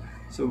says,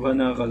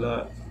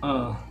 Subhanaka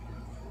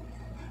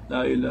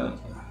la ilaha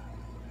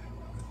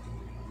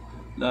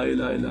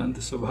illa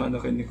anta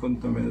subhanaka inni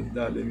kuntu minadh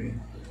dhalimin.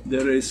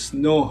 There is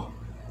no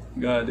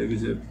God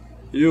except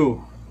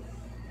you.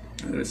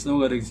 There is no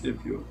God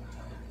except you.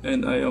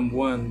 And I am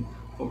one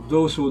of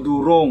those who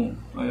do wrong.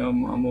 I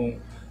am among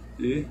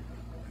the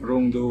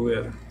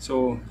wrongdoer.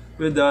 So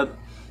with that,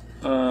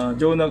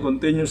 Jonah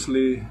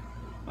continuously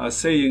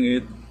saying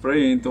it,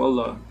 praying to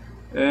Allah,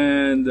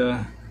 and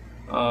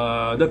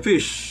the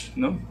fish,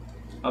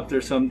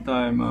 after some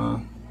time,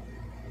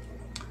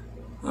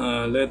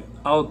 let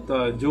out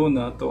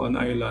Jonah to an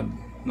island,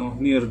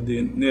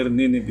 near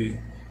Nineveh,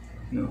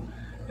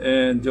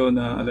 and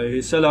Jonah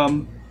alayhi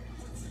salam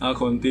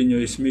continue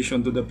his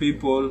mission to the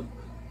people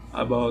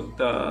about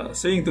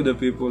saying to the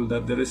people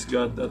that there is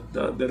God,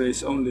 that there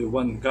is only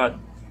one God,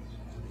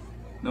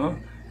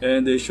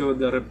 and they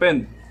should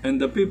repent. And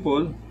the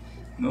people,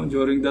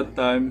 during that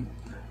time,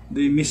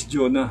 they miss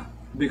Jonah,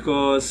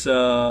 because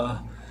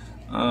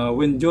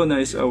when Jonah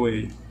is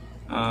away,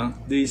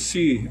 they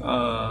see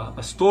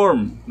a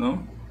storm,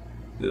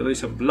 there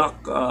is a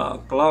black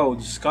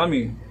clouds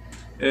coming,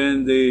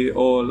 and they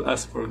all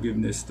ask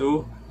forgiveness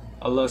to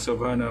Allah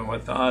subhanahu wa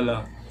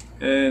ta'ala,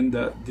 and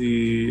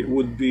the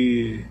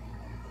would-be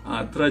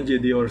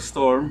tragedy or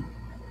storm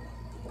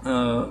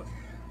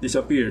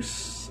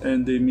disappears,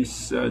 and they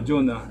miss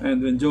Jonah.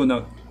 And when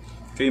Jonah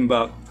came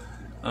back,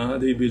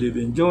 they believed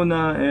in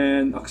Jonah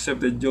and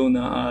accepted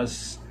Jonah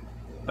as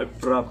a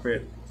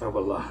prophet of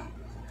Allah.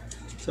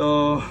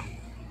 So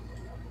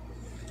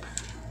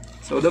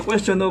the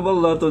question of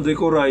Allah to the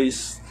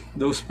Quraysh,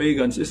 those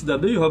pagans, is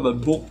that, do you have a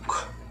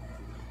book?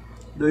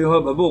 Do you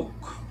have a book?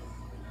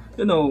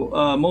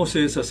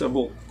 Moses has a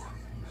book.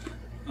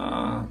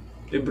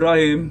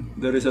 Ibrahim,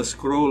 there is a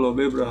scroll of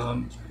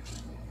Abraham.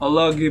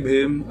 Allah gave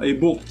him a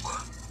book.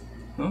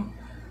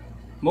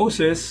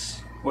 Moses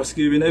was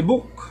given a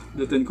book,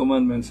 the Ten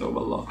Commandments of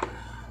Allah.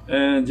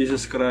 And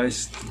Jesus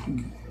Christ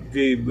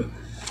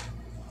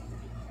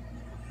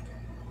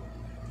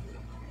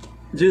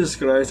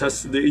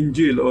has the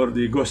Injil, or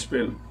the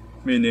Gospel,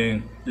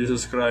 meaning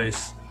Jesus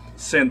Christ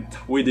sent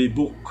with a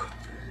book.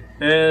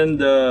 And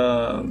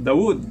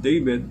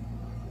David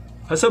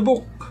has a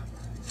book,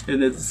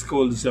 and it's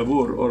called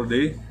Zabur, or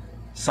the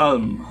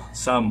Psalm,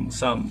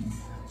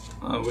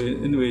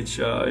 in which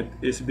it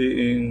is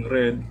being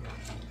read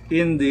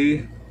in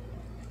the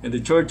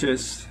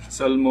churches,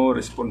 Salmo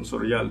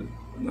responsorial.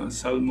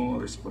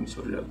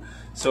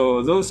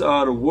 So those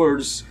are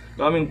words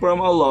coming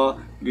from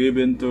Allah,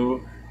 given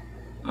to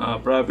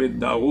Prophet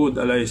Dawood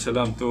alayhi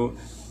salam to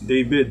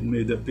David,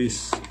 may the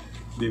peace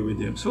be with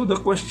him. So the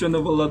question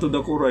of Allah to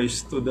the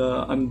Quraysh, to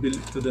the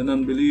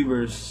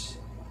non-believers,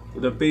 to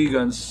the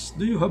pagans,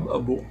 do you have a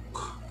book?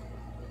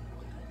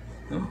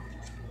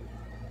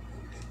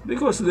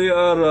 Because they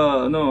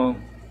are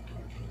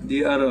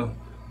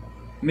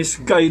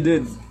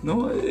misguided,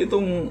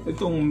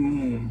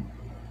 itong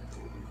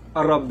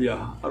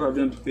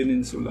Arabian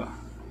Peninsula,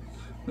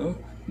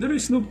 there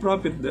is no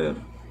prophet there.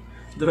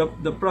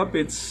 The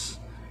prophets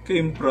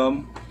came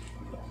from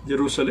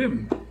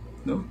Jerusalem,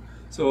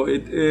 so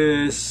it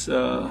is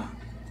a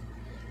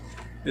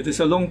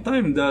long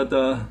time that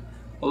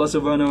Allah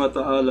subhanahu wa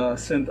ta'ala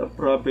sent a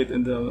prophet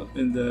in the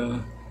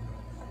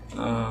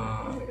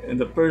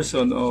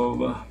person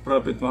of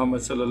Prophet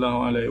Muhammad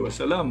sallallaahu alayhi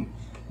wasallam.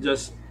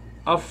 Just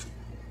after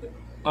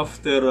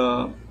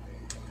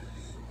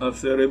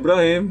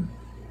Ibrahim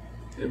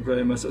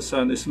has a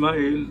son,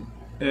 Ismail,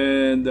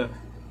 and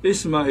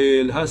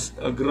Ismail has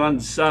a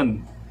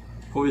grandson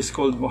who is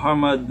called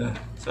Muhammad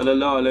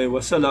sallallahu alayhi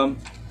wasallam,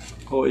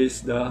 who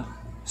is the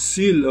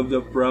seal of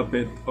the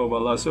prophet of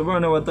Allah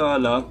subhanahu wa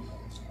ta'ala,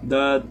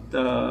 that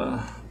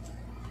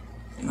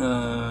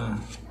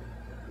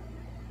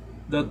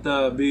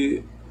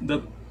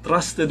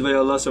trusted by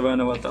Allah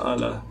subhanahu wa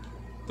ta'ala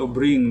to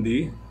bring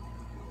the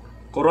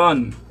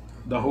Qur'an,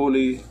 the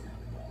Holy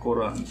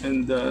Qur'an.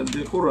 And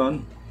the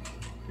Qur'an,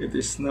 it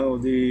is now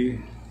the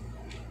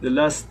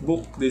last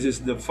book. This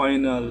is the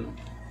final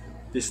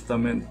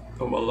testament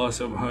of Allah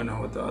subhanahu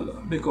wa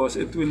ta'ala, because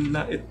it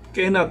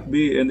cannot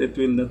be, and it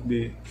will not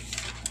be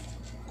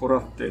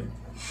corrupted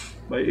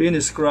by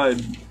any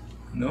scribe,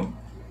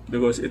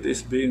 because it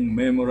is being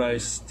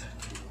memorized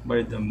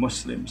by the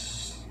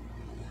Muslims.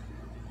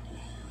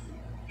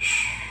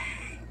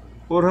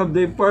 Or have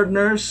they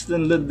partners?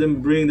 Then let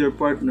them bring their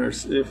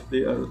partners if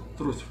they are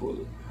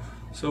truthful.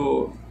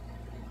 So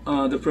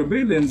the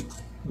prevalent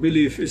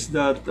belief is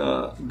that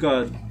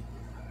God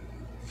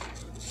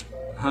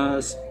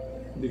has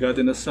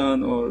begotten a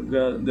son, or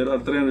God, there are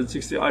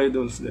 360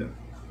 idols there.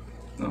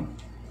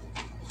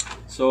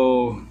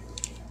 So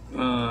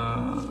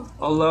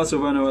Allah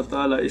subhanahu wa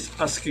ta'ala is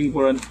asking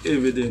for an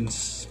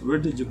evidence. Where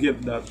did you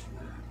get that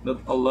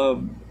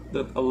Allah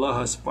that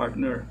Allah has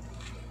partner.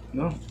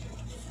 No?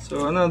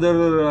 So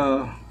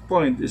another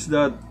point is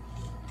that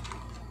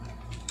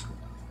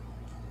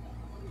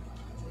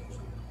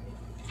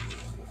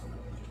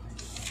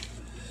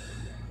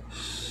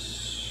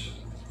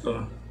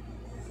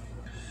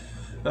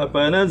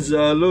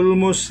apanadzalul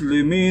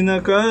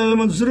muslimina kal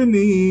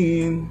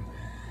mujrimin.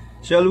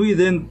 Shall we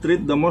then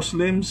treat the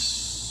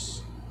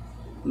Muslims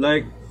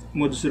like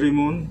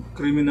mujrimun,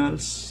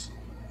 criminals?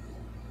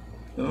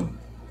 No?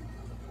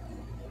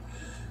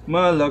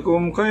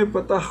 Malakum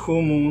kayfa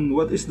tahkumun,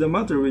 what is the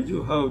matter with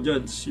you? How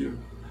judge you?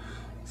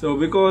 So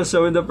because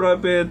when the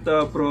Prophet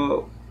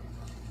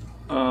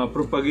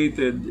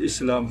propagated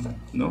Islam,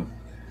 no,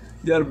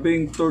 they are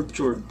being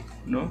tortured,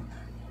 no,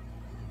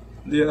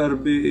 they are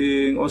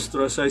being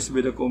ostracized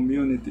by the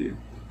community,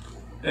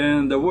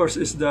 and the worst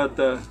is that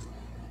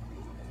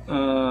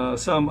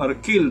some are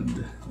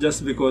killed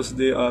just because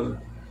they are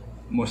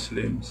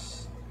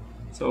Muslims.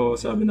 So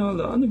sabi na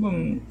Allah, ano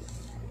bang,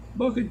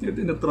 bakit nyo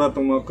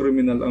tinatratong mga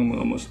criminal ang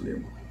mga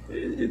Muslim?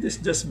 It is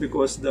just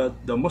because that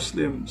the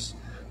Muslims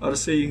are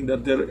saying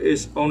that there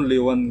is only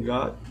one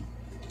God.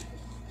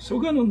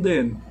 So ganun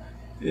din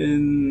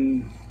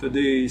in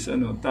today's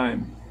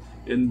time.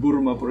 In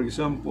Burma, for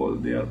example,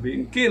 they are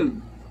being killed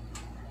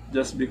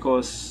just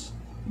because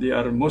they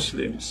are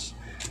Muslims.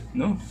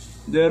 No,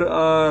 there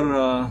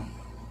are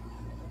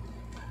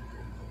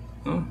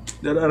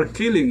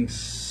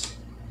killings,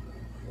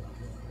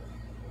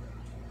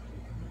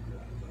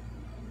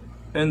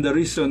 and the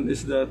reason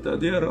is that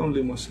they are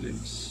only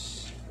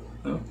Muslims.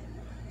 No?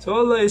 So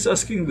Allah is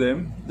asking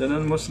them, the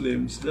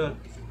non-Muslims, that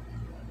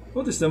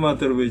what is the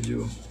matter with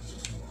you?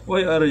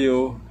 Why are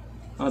you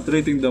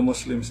treating the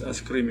Muslims as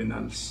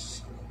criminals?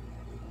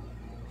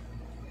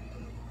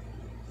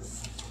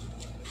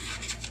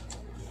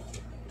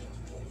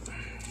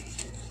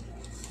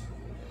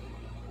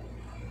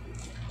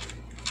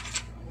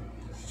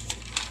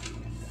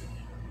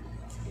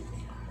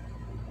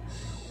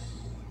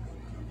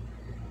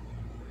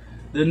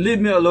 Then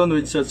leave me alone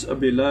with such a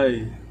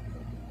belie,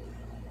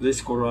 this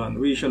Qur'an.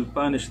 We shall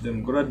punish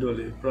them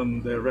gradually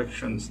from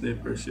directions they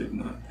perceive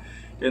not,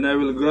 and I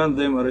will grant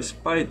them a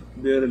respite.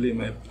 Verily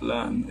my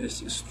plan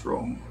is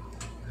strong.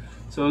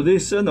 So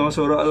this Surah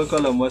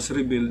Al-Qalam was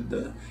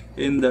revealed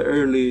in the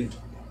early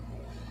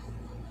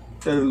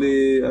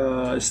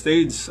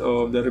stage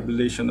of the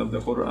revelation of the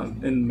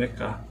Qur'an in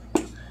Mecca,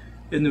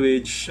 in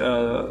which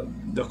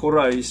the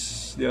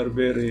Quraysh, they are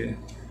very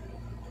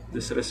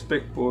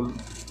disrespectful,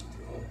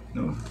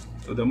 no,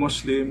 to the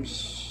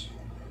Muslims,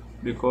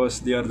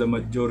 because they are the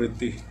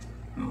majority.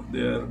 No,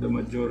 they are the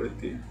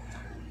majority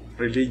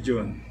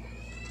religion.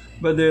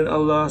 But then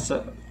Allah,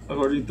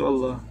 according to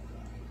Allah,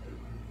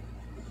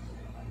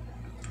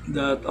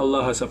 that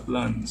Allah has a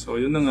plan. So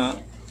yun na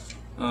nga,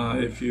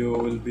 if you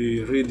will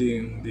be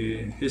reading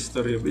the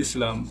history of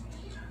Islam,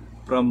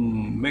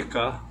 from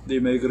Mecca, they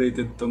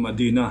migrated to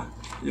Medina.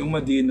 Yung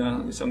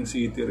Medina, isang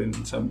city rin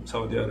sa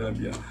Saudi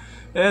Arabia.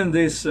 And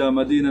these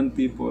Medinan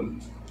people,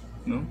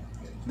 no,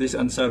 these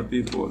Ansar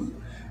people,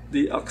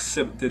 they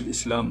accepted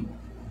Islam.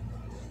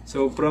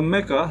 So from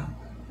Mecca,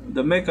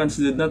 the Meccans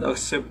did not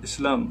accept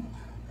Islam,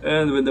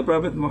 and when the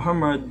Prophet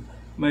Muhammad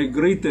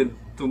migrated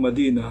to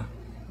Medina,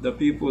 the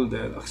people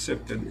there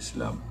accepted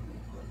Islam.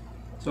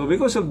 So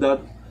because of that,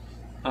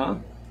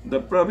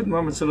 the Prophet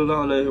Muhammad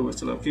sallallaahu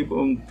alayhi keep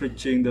on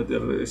preaching that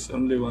there is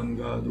only one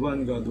God,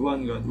 one God,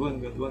 one God,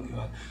 one God, one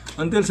God,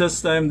 until such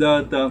time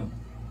that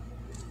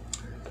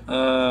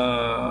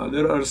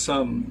there are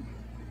some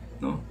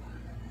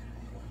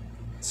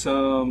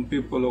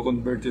people who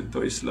converted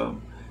to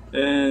Islam,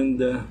 and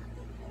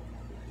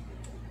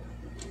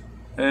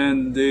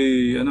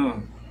they,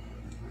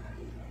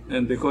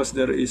 and because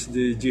there is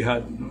the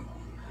jihad,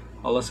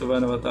 Allah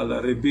subhanahu wa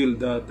ta'ala revealed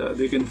that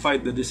they can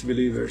fight the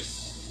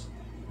disbelievers.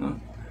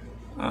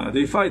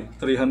 They fight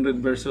 300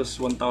 versus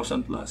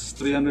 1,000 plus.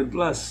 300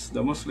 plus,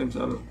 the Muslims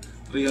are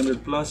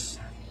 300 plus,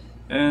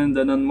 and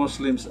the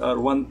non-Muslims are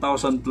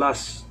 1,000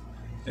 plus,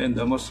 and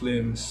the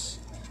Muslims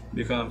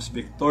becomes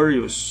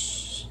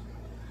victorious.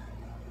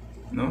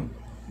 No?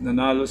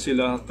 Nanalo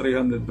sila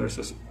 300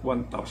 versus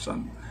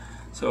 1,000.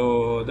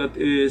 So that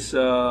is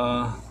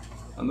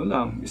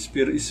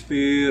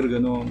spear,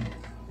 ganon,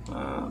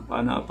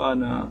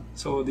 pana.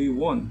 So they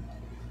won.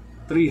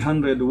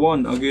 300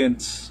 won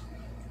against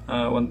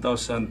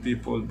 1,000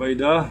 people by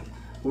the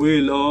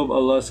will of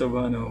Allah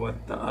subhanahu wa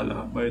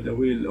ta'ala, by the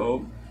will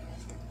of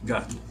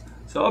God.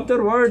 So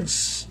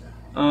afterwards,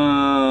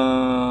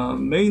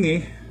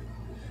 many,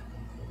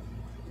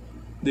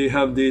 they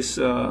have this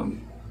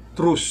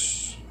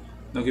truce.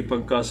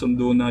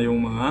 Nakipagkasundo na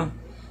yung mga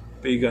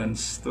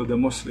pagans to the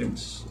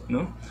Muslims,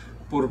 no,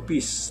 for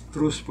peace,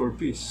 truce for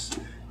peace,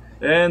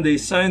 and they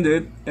signed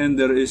it, and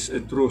there is a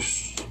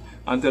truce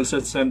until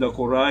such time the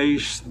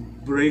Quraysh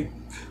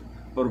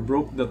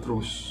broke the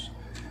truce,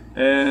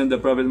 and the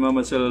Prophet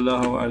Muhammad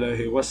sallallaahu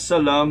alayhi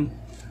wasallam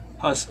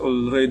has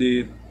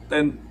already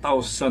 10,000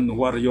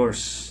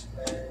 warriors,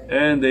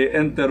 and they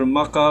enter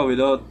Makkah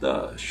without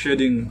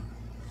shedding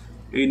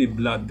any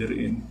blood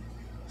therein.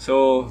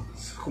 So,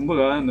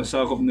 kumbaga,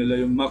 nasakop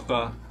nila yung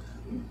Makkah.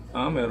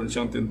 Meron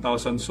siyang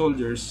 10,000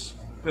 soldiers,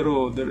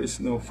 pero there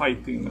is no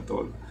fighting at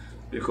all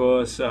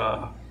because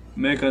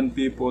Meccan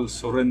people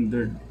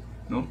surrendered,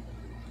 no?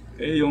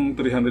 Yung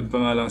 300 pa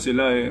nga lang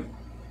sila,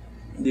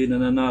 hindi na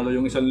nanalo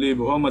yung 1,000.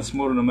 How much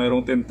more na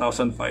mayroong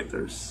 10,000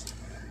 fighters?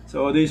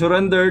 So they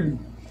surrendered,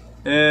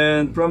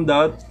 and from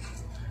that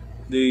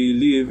they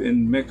live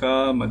in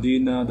Mecca,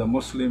 Medina. The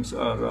Muslims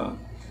are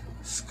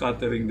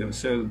scattering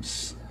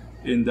themselves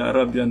in the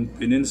Arabian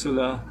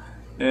Peninsula,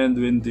 and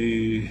when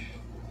the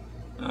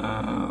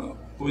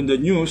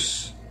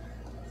news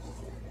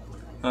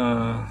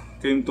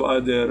came to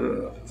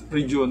other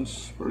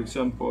regions, for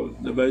example,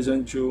 the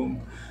Byzantium,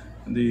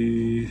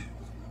 the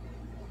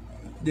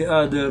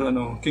other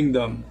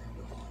kingdom,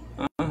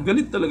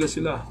 galit talaga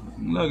sila.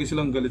 Lagi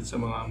silang galit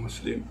sa mga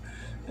Muslim,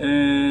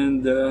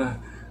 and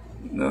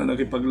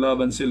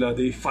nakipaglaban sila.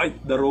 They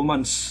fight the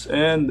Romans,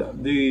 and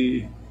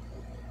they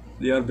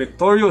are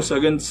victorious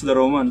against the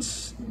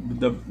Romans.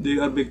 They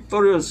are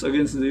victorious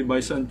against the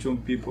Byzantium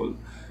people,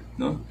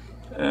 no?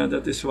 And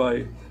that is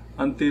why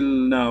until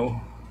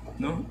now,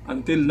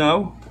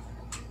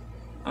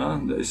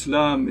 the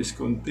Islam is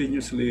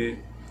continuously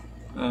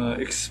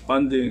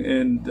expanding,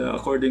 and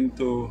according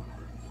to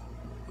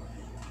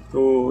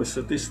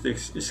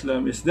statistics,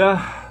 Islam is the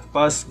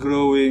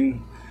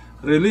fast-growing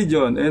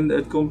religion, and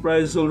it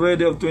comprises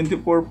already of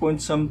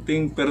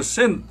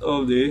 24-point-something%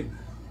 of the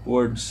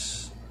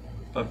world's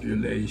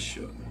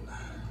population.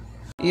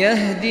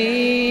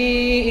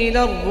 يهدي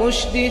إلى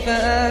الرشد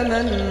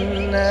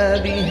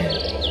فآمنا به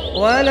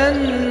ولن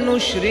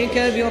نشرك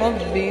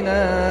بربنا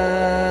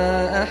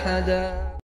أحدا.